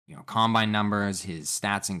the combine numbers, his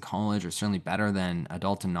stats in college are certainly better than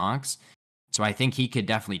Dalton Knox. So I think he could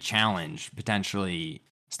definitely challenge potentially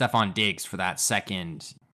Stephon Diggs for that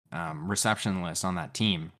second reception list on that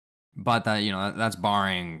team. But that's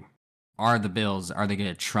barring, are the Bills, are they going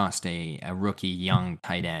to trust a rookie young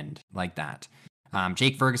tight end like that?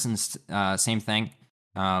 Jake Ferguson's same thing.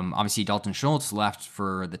 Obviously, Dalton Schultz left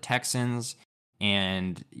for the Texans,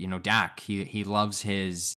 and Dak, he loves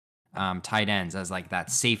his tight ends as like that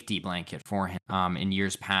safety blanket for him in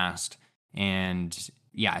years past. And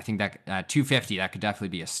I think that at 250, that could definitely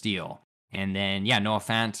be a steal. And then, Noah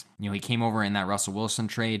Fant, he came over in that Russell Wilson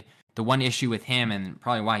trade. The one issue with him, and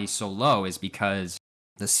probably why he's so low, is because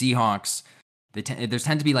the Seahawks, there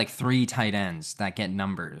tend to be like 3 tight ends that get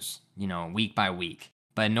numbers, week by week.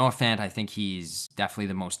 But Noah Fant, I think he's definitely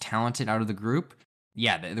the most talented out of the group.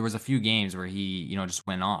 Yeah, there was a few games where he, just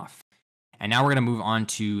went off. And now we're going to move on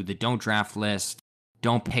to the don't draft list.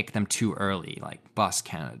 Don't pick them too early, like bust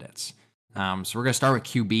candidates. So we're going to start with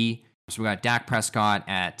QB. So we got Dak Prescott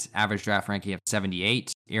at average draft ranking of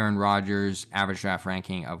 78. Aaron Rodgers, average draft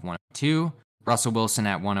ranking of 102. Russell Wilson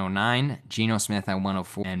at 109. Geno Smith at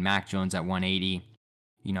 104. And Mac Jones at 180.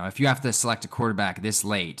 If you have to select a quarterback this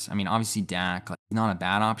late, obviously Dak, not a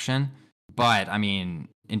bad option. But, in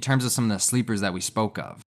terms of some of the sleepers that we spoke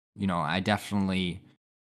of, I definitely,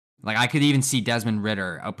 I could even see Desmond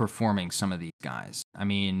Ridder outperforming some of these guys.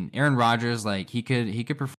 Aaron Rodgers, he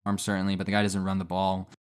could perform certainly, but the guy doesn't run the ball.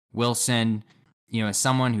 Wilson, is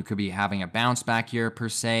someone who could be having a bounce back year per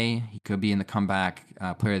se. He could be in the comeback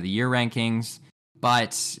player of the year rankings.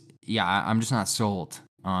 But, I'm just not sold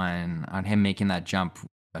on him making that jump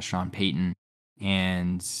with Sean Payton.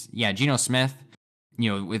 And, Geno Smith,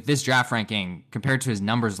 with this draft ranking, compared to his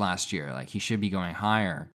numbers last year, he should be going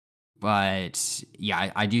higher. But,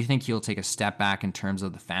 I do think he'll take a step back in terms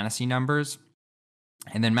of the fantasy numbers.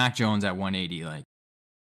 And then Mac Jones at 180,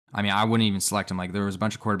 I wouldn't even select him. There was a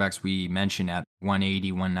bunch of quarterbacks we mentioned at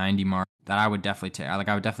 180, 190 mark that I would definitely take.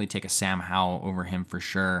 I would definitely take a Sam Howell over him for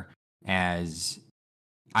sure, as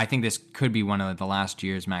I think this could be one of the last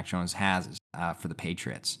years Mac Jones has for the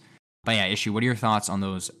Patriots. But Issue, what are your thoughts on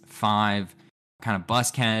those 5 kind of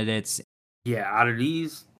bust candidates? Yeah, out of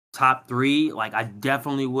these top 3, I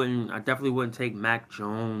definitely wouldn't take Mac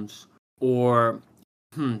Jones or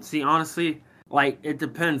see, honestly, it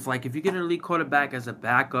depends. If you get an elite quarterback as a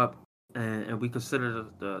backup and we consider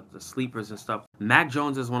the sleepers and stuff, Mac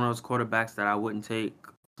Jones is one of those quarterbacks that I wouldn't take.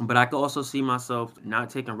 But I could also see myself not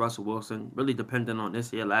taking Russell Wilson, really depending on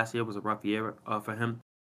this year. Last year was a rough year for him.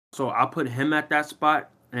 So I'll put him at that spot.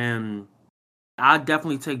 And I'll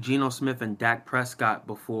definitely take Geno Smith and Dak Prescott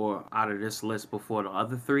out of this list before the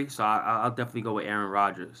other 3. So I'll definitely go with Aaron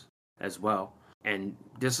Rodgers as well. And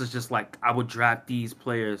this is just I would draft these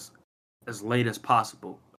players as late as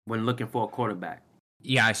possible when looking for a quarterback.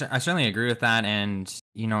 Yeah, I certainly agree with that. And,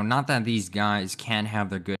 not that these guys can't have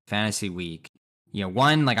their good fantasy week.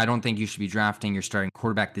 One, like, I don't think you should be drafting your starting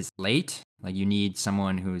quarterback this late. Like, you need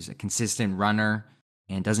someone who's a consistent runner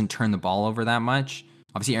and doesn't turn the ball over that much.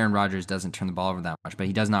 Obviously, Aaron Rodgers doesn't turn the ball over that much, but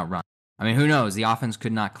he does not run. I mean, who knows? The offense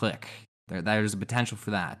could not click. There's a potential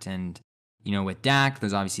for that. And, with Dak,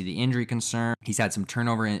 there's obviously the injury concern. He's had some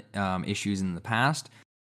turnover issues in the past.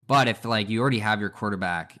 But if like you already have your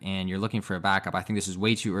quarterback and you're looking for a backup, I think this is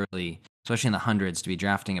way too early, especially in the hundreds, to be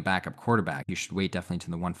drafting a backup quarterback. You should wait definitely to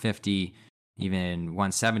the 150, even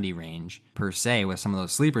 170 range per se with some of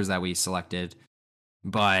those sleepers that we selected.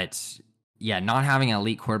 But yeah, not having an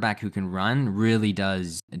elite quarterback who can run really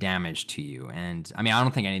does damage to you. And I mean, I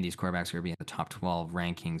don't think any of these quarterbacks are going to be in the top 12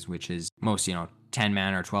 rankings, which is most,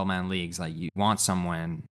 10-man or 12-man leagues. Like you want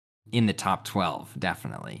someone in the top 12,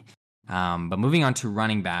 definitely. But moving on to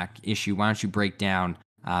running back issue, why don't you break down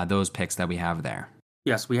those picks that we have there?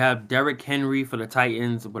 Yes, we have Derrick Henry for the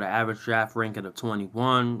Titans with an average draft ranking of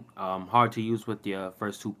 21. Hard to use with the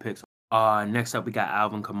first two picks. Next up, we got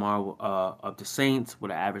Alvin Kamara of the Saints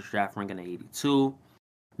with an average draft ranking of 82.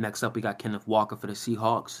 Next up, we got Kenneth Walker for the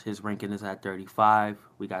Seahawks. His ranking is at 35.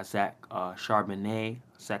 We got Zach Charbonnet,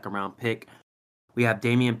 second round pick. We have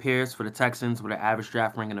Dameon Pierce for the Texans with an average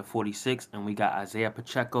draft ranking of 46, and we got Isaiah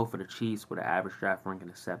Pacheco for the Chiefs with an average draft ranking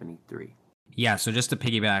of 73. Yeah, so just to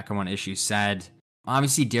piggyback on what Issue said,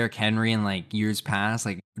 obviously Derrick Henry in like years past,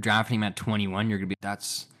 like drafting him at 21, you're gonna be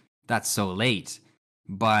that's so late.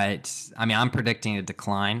 But I mean, I'm predicting a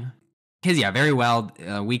decline because yeah, very well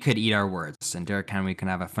we could eat our words, and Derrick Henry can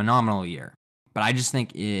have a phenomenal year. But I just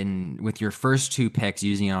think with your first two picks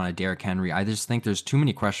using it on a Derrick Henry, I just think there's too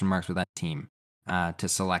many question marks with that team. To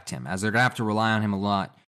select him, as they're going to have to rely on him a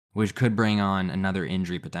lot, which could bring on another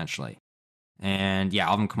injury potentially. And yeah,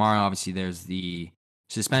 Alvin Kamara, obviously there's the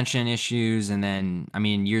suspension issues. And then, I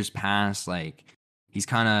mean, years past, like he's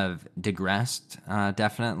kind of digressed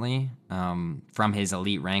definitely from his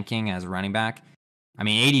elite ranking as a running back. I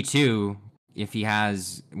mean, 82,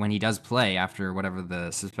 when he does play after whatever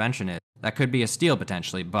the suspension is, that could be a steal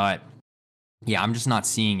potentially. But yeah, I'm just not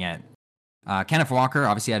seeing it. Kenneth Walker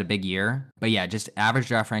obviously had a big year, but yeah, just average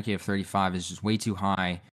draft ranking of 35 is just way too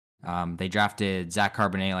high. They drafted Zach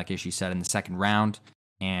Charbonnet, like Issue said, in the second round.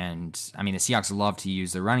 And I mean, the Seahawks love to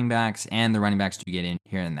use their running backs, and the running backs do get in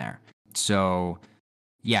here and there. So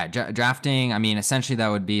yeah, drafting, I mean, essentially that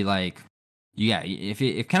would be like, yeah,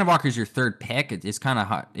 if Kenneth Walker's your third pick, it's kind of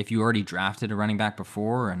hot. If you already drafted a running back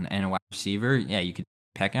before and a wide receiver, yeah, you could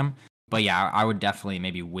pick him. But yeah, I would definitely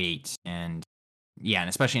maybe wait and yeah, and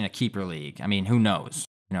especially in a keeper league. I mean, who knows,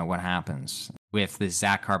 what happens with this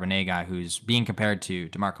Zach Charbonnet guy who's being compared to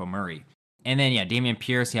DeMarco Murray. And then, yeah, Dameon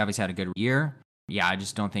Pierce, he obviously had a good year. Yeah, I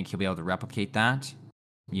just don't think he'll be able to replicate that.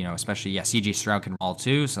 Especially, yeah, CJ Stroud can roll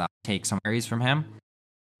too, so that'll take some areas from him.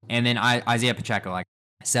 And then Isaiah Pacheco, like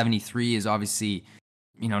 73 is obviously,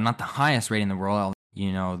 not the highest rate in the world.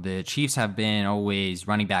 The Chiefs have been always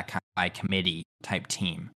running back by committee type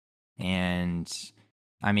team. And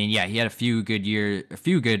I mean, yeah, he had a few good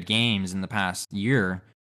games in the past year,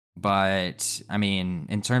 but I mean,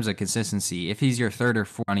 in terms of consistency, if he's your third or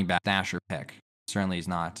fourth running back dasher pick, certainly is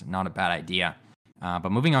not a bad idea.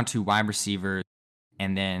 But moving on to wide receivers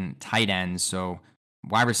and then tight ends. So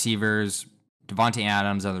wide receivers, Davante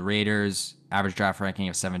Adams of the Raiders, average draft ranking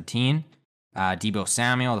of 17. Deebo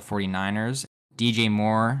Samuel, the 49ers. DJ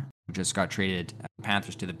Moore, who just got traded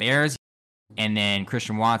Panthers to the Bears. And then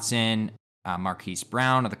Christian Watson, Marquise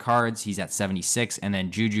Brown of the Cards, he's at 76, and then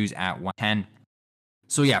Juju's at 110.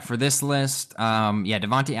 So yeah, for this list,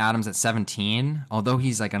 Davante Adams at 17, although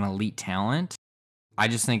he's like an elite talent, I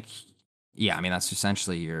just think, yeah, I mean that's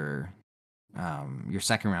essentially your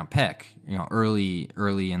second round pick, early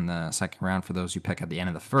in the second round for those who pick at the end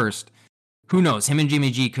of the first. Who knows? Him and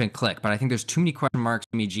Jimmy G could click, but I think there's too many question marks.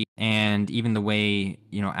 Jimmy G and even the way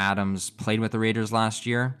Adams played with the Raiders last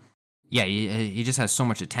year, yeah, he just has so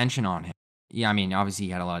much attention on him. Yeah, I mean, obviously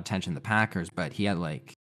he had a lot of attention in the Packers, but he had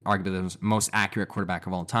like arguably the most accurate quarterback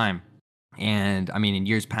of all time. And I mean, in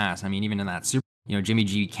years past, I mean, even in that Super, Jimmy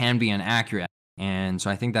G can be inaccurate. And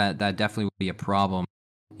so I think that definitely would be a problem.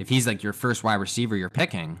 If he's like your first wide receiver you're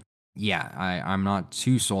picking, yeah, I'm not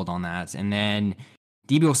too sold on that. And then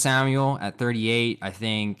Deebo Samuel at 38, I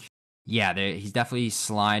think, yeah, he's definitely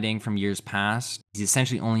sliding from years past. He's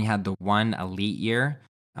essentially only had the one elite year.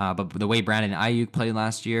 But the way Brandon Ayuk played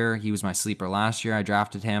last year, he was my sleeper last year. I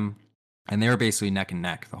drafted him, and they were basically neck and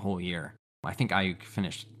neck the whole year. I think Ayuk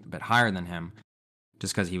finished a bit higher than him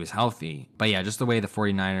just because he was healthy. But yeah, just the way the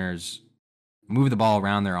 49ers move the ball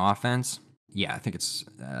around their offense, yeah, I think it's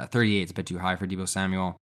 38 is a bit too high for Deebo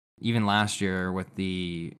Samuel. even last year with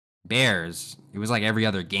the Bears, it was like every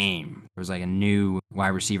other game. There was like a new wide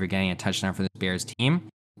receiver getting a touchdown for this Bears team.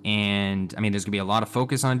 And I mean, there's going to be a lot of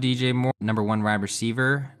focus on DJ Moore, number one wide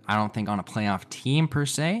receiver. I don't think on a playoff team per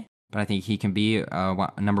se, but I think he can be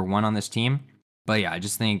number one on this team. But yeah, I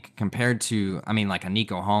just think compared to, I mean, like a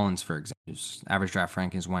Nico Hollins, for example, whose average draft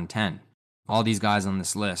rank is 110. All these guys on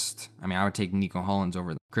this list, I mean, I would take Nico Hollins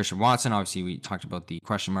over Christian Watson. Obviously, we talked about the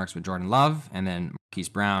question marks with Jordan Love, and then Marquise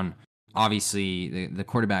Brown. Obviously, the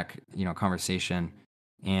quarterback, conversation,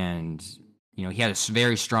 and he had a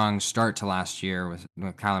very strong start to last year with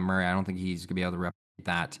Kyler Murray. I don't think he's gonna be able to replicate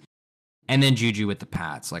that. And then Juju with the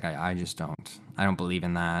Pats, like I just don't believe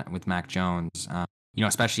in that with Mac Jones.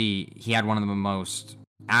 Especially he had one of the most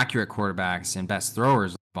accurate quarterbacks and best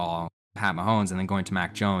throwers of the ball, Pat Mahomes, and then going to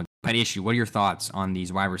Mac Jones. But issue, what are your thoughts on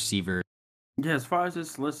these wide receivers? Yeah, as far as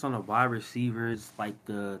this list on the wide receivers, like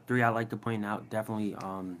the three I like to point out, definitely,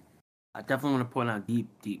 I definitely want to point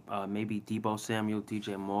out maybe Deebo Samuel,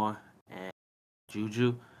 DJ Moore, and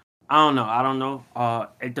Juju. I don't know.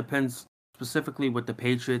 It depends specifically with the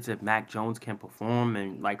Patriots if Mac Jones can perform,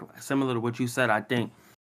 and like similar to what you said, I think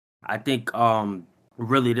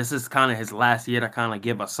really this is kind of his last year to kind of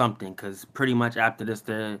give us something, because pretty much after this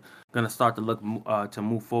they're gonna start to look to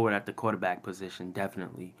move forward at the quarterback position,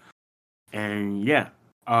 definitely. And yeah,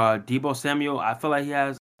 Deebo Samuel, I feel like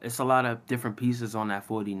it's a lot of different pieces on that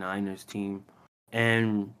 49ers team,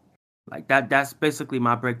 and like that's basically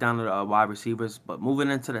my breakdown of the wide receivers. But moving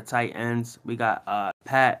into the tight ends, we got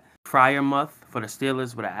Pat Freiermuth for the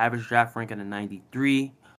Steelers with an average draft ranking of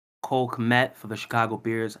 93. Cole Kmet for the Chicago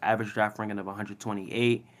Bears, average draft ranking of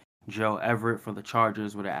 128. Joe Everett for the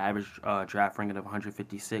Chargers with an average draft ranking of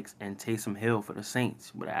 156. And Taysom Hill for the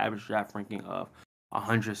Saints with an average draft ranking of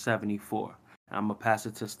 174. And I'm going to pass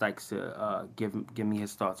it to Stykes to give me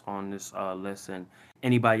his thoughts on this list, and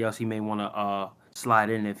anybody else he may want to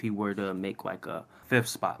slide in if he were to make like a fifth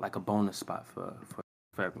spot, like a bonus spot for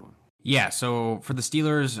everyone. Yeah, so for the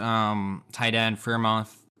Steelers, tight end,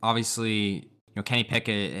 Freiermuth, obviously, Kenny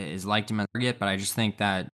Pickett is liked him as a target, but I just think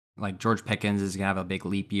that like George Pickens is going to have a big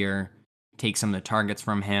leap year, take some of the targets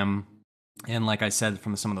from him. And like I said,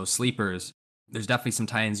 from some of those sleepers, there's definitely some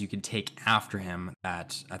tight ends you could take after him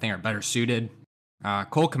that I think are better suited.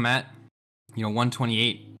 Cole Kmet,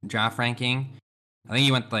 128 draft ranking. I think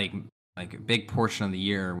he went like a big portion of the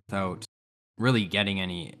year without really getting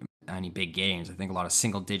any big games. I think a lot of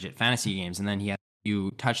single-digit fantasy games, and then he had a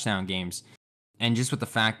few touchdown games. And just with the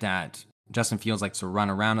fact that Justin Fields likes to run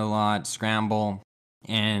around a lot, scramble,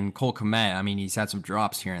 and Cole Kmet, I mean, he's had some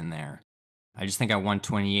drops here and there. I just think at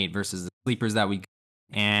 128 versus the sleepers that we got.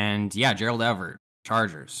 And yeah, Gerald Everett,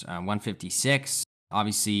 Chargers, 156.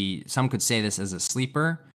 Obviously, some could say this as a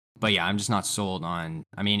sleeper, but yeah, I'm just not sold on.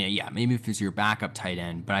 I mean, yeah, maybe if it's your backup tight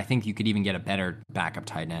end, but I think you could even get a better backup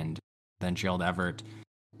tight end than Gerald Everett.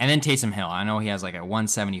 And then Taysom Hill. I know he has like a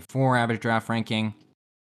 174 average draft ranking.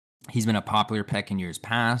 He's been a popular pick in years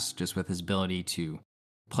past, just with his ability to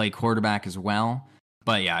play quarterback as well.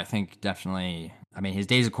 But yeah, I think definitely, I mean, his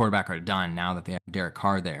days of quarterback are done now that they have Derek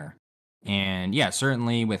Carr there. And yeah,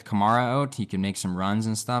 certainly with Kamara out, he can make some runs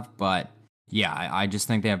and stuff. But yeah, I just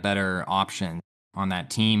think they have better options on that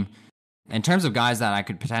team. In terms of guys that I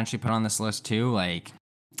could potentially put on this list too, like,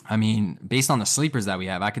 I mean, based on the sleepers that we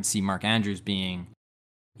have, I could see Mark Andrews being,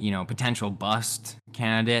 potential bust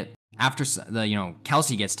candidate. After the,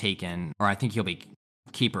 Kelsey gets taken, or I think he'll be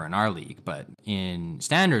keeper in our league, but in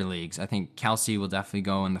standard leagues, I think Kelsey will definitely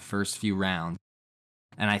go in the first few rounds.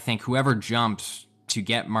 And I think whoever jumps to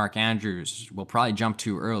get Mark Andrews will probably jump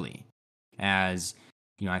too early. As,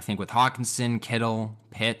 I think with Hawkinson, Kittle,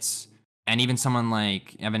 Pitts, and even someone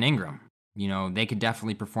like Evan Ingram, they could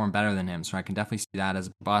definitely perform better than him. So I can definitely see that as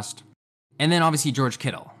a bust. And then obviously George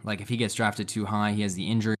Kittle. Like if he gets drafted too high, he has the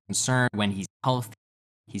injury concern. When he's healthy,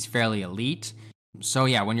 he's fairly elite. So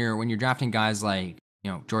yeah, when you're drafting guys like,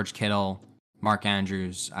 George Kittle, Mark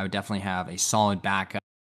Andrews, I would definitely have a solid backup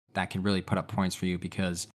that can really put up points for you,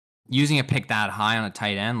 because using a pick that high on a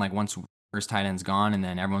tight end, like once first tight end's gone and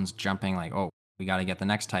then everyone's jumping like, oh, we got to get the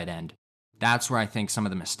next tight end. That's where I think some of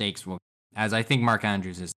the mistakes will, as I think Mark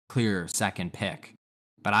Andrews is the clear second pick,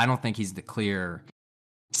 but I don't think he's the clear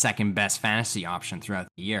second best fantasy option throughout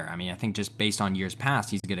the year. I mean, I think just based on years past,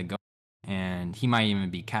 he's going to go, and he might even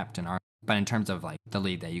be kept in our, but in terms of like the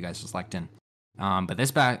league that you guys select in. But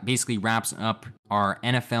this basically wraps up our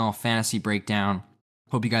NFL fantasy breakdown.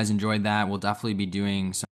 Hope you guys enjoyed that. We'll definitely be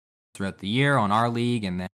doing some throughout the year on our league,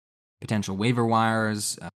 and then potential waiver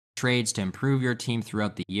wires, trades to improve your team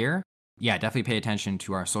throughout the year. Yeah, definitely pay attention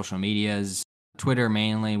to our social medias. Twitter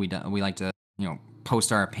mainly, we like to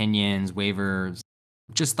post our opinions, waivers,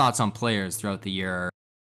 just thoughts on players throughout the year.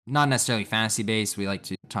 Not necessarily fantasy based. We like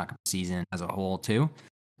to talk about the season as a whole too.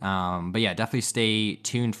 But yeah, definitely stay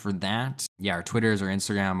tuned for that. Yeah, our Twitters or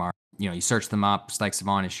Instagram are, you search them up, Spike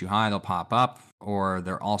Savon Issue High, they'll pop up, or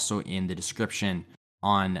they're also in the description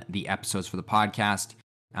on the episodes for the podcast.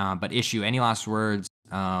 But Issue, any last words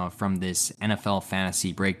from this NFL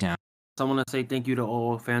fantasy breakdown? So I want to say thank you to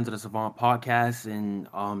all fans of the Savant podcast, and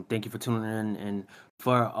thank you for tuning in. And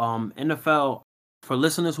for NFL, for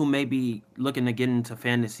listeners who may be looking to get into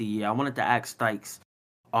fantasy, I wanted to ask Stykes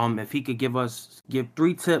if he could give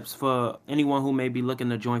 3 tips for anyone who may be looking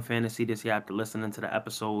to join fantasy this year after listening to the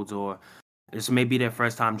episodes, or this may be their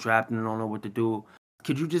first time drafting and don't know what to do.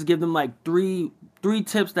 Could you just give them like three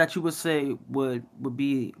tips that you would say would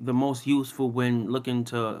be the most useful when looking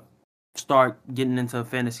to start getting into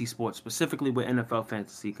fantasy sports, specifically with NFL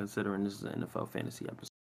fantasy, considering this is an NFL fantasy episode?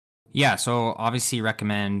 Yeah, so obviously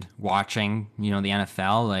recommend watching, the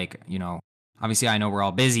NFL. Like, obviously I know we're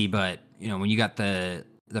all busy, but, when you got the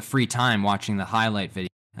free time watching the highlight video,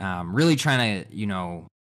 really trying to,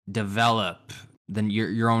 develop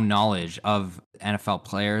your own knowledge of NFL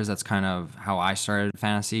players. That's kind of how I started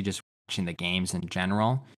fantasy, just watching the games in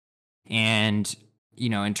general. And,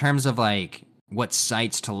 in terms of like what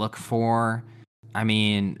sites to look for, I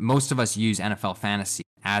mean, most of us use NFL Fantasy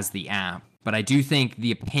as the app, but I do think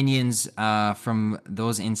the opinions from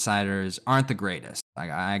those insiders aren't the greatest.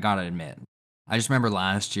 I gotta admit. I just remember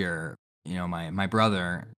last year, my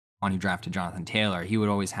brother, when he drafted Jonathan Taylor, he would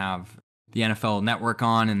always have the NFL Network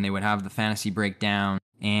on, and they would have the fantasy breakdown,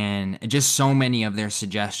 and just so many of their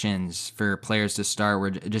suggestions for players to start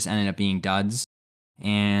were just ended up being duds.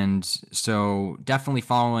 And so definitely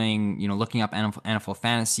following, looking up NFL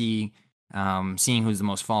fantasy, seeing who's the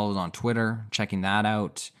most followed on Twitter, checking that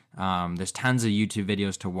out. There's tons of YouTube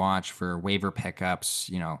videos to watch for waiver pickups.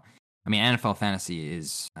 NFL fantasy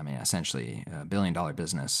is, essentially a $1 billion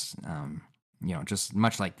business. Just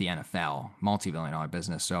much like the NFL, multi-billion-dollar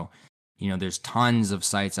business. So, there's tons of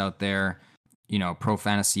sites out there. Pro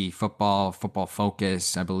Fantasy Football, Football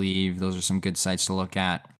Focus, I believe. Those are some good sites to look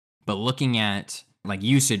at. But looking at like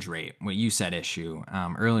usage rate, what you said, Issue,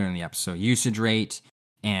 earlier in the episode, usage rate,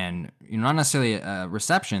 and not necessarily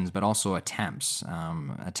receptions, but also attempts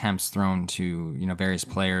thrown to various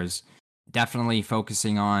players. Definitely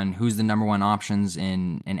focusing on who's the number one options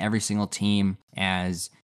in every single team,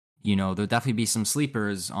 as there'll definitely be some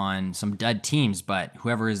sleepers on some dud teams, but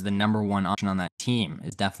whoever is the number one option on that team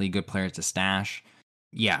is definitely a good player to stash.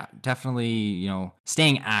 Yeah, definitely,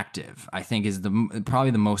 staying active, I think, is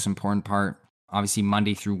probably the most important part. Obviously,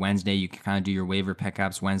 Monday through Wednesday, you can kind of do your waiver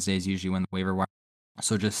pickups. Wednesday is usually when the waiver wire.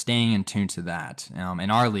 So just staying in tune to that. In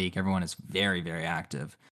our league, everyone is very, very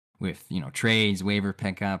active with, trades, waiver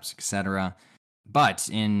pickups, etc. But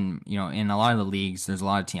in a lot of the leagues, there's a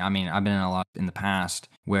lot of teams. I've been in a lot in the past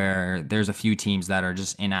where there's a few teams that are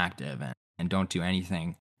just inactive and don't do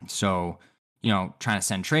anything. So, trying to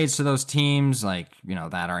send trades to those teams, like,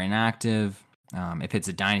 that are inactive. If it's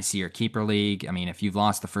a dynasty or keeper league, if you've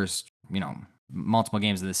lost the first, multiple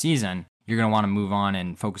games of the season, you're going to want to move on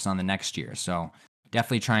and focus on the next year. So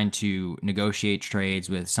definitely trying to negotiate trades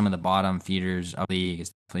with some of the bottom feeders of the league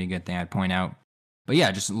is definitely a good thing I'd point out. But yeah,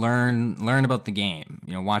 just learn about the game,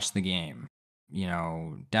 watch the game,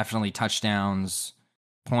 definitely touchdowns,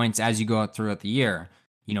 points as you go out throughout the year.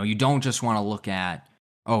 You don't just want to look at,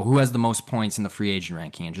 who has the most points in the free agent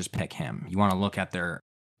ranking and just pick him. You want to look at their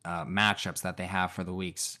matchups that they have for the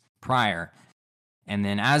weeks prior. And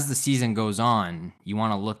then as the season goes on, you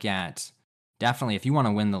want to look at, definitely, if you want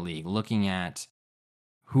to win the league, looking at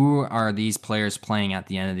who are these players playing at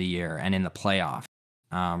the end of the year and in the playoff.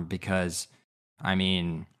 Because,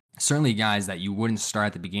 certainly guys that you wouldn't start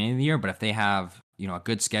at the beginning of the year, but if they have, a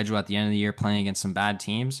good schedule at the end of the year playing against some bad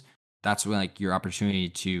teams, that's like your opportunity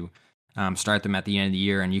to start them at the end of the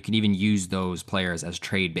year. And you can even use those players as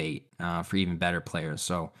trade bait for even better players.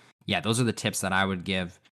 So yeah, those are the tips that I would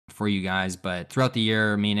give for you guys. But throughout the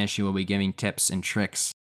year, me and Issue will be giving tips and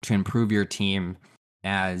tricks to improve your team.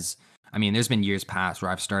 As there's been years past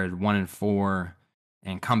where I've started 1-4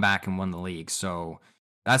 and come back and won the league. So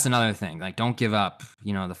that's another thing. Like, don't give up,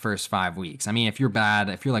 the first 5 weeks. If you're bad,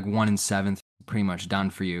 if you're like 1-7, pretty much done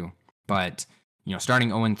for you. But, starting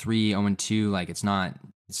 0-3, 0-2, like it's not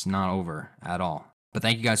over at all. But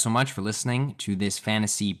thank you guys so much for listening to this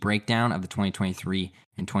fantasy breakdown of the 2023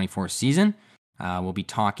 and 24 season. We'll be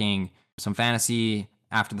talking some fantasy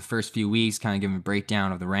after the first few weeks, kind of giving a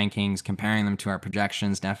breakdown of the rankings, comparing them to our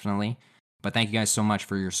projections, definitely. But thank you guys so much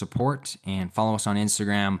for your support, and follow us on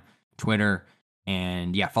Instagram, Twitter,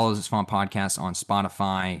 and yeah, follow this fun podcast on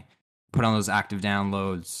Spotify. Put on those active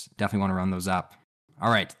downloads. Definitely want to run those up.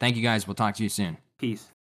 All right. Thank you guys. We'll talk to you soon. Peace.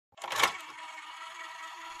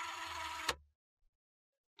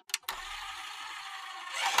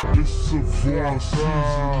 It's a Vaughn season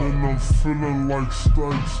and I'm feeling like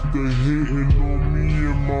Stipes. They hating on me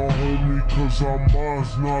and my homie cause our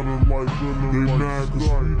minds not alike. They mad cause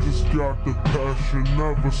we just got the passion,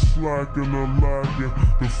 never slacking or lagging.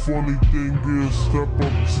 The funny thing is, step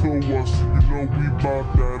up to us, you know we bout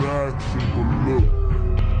that action.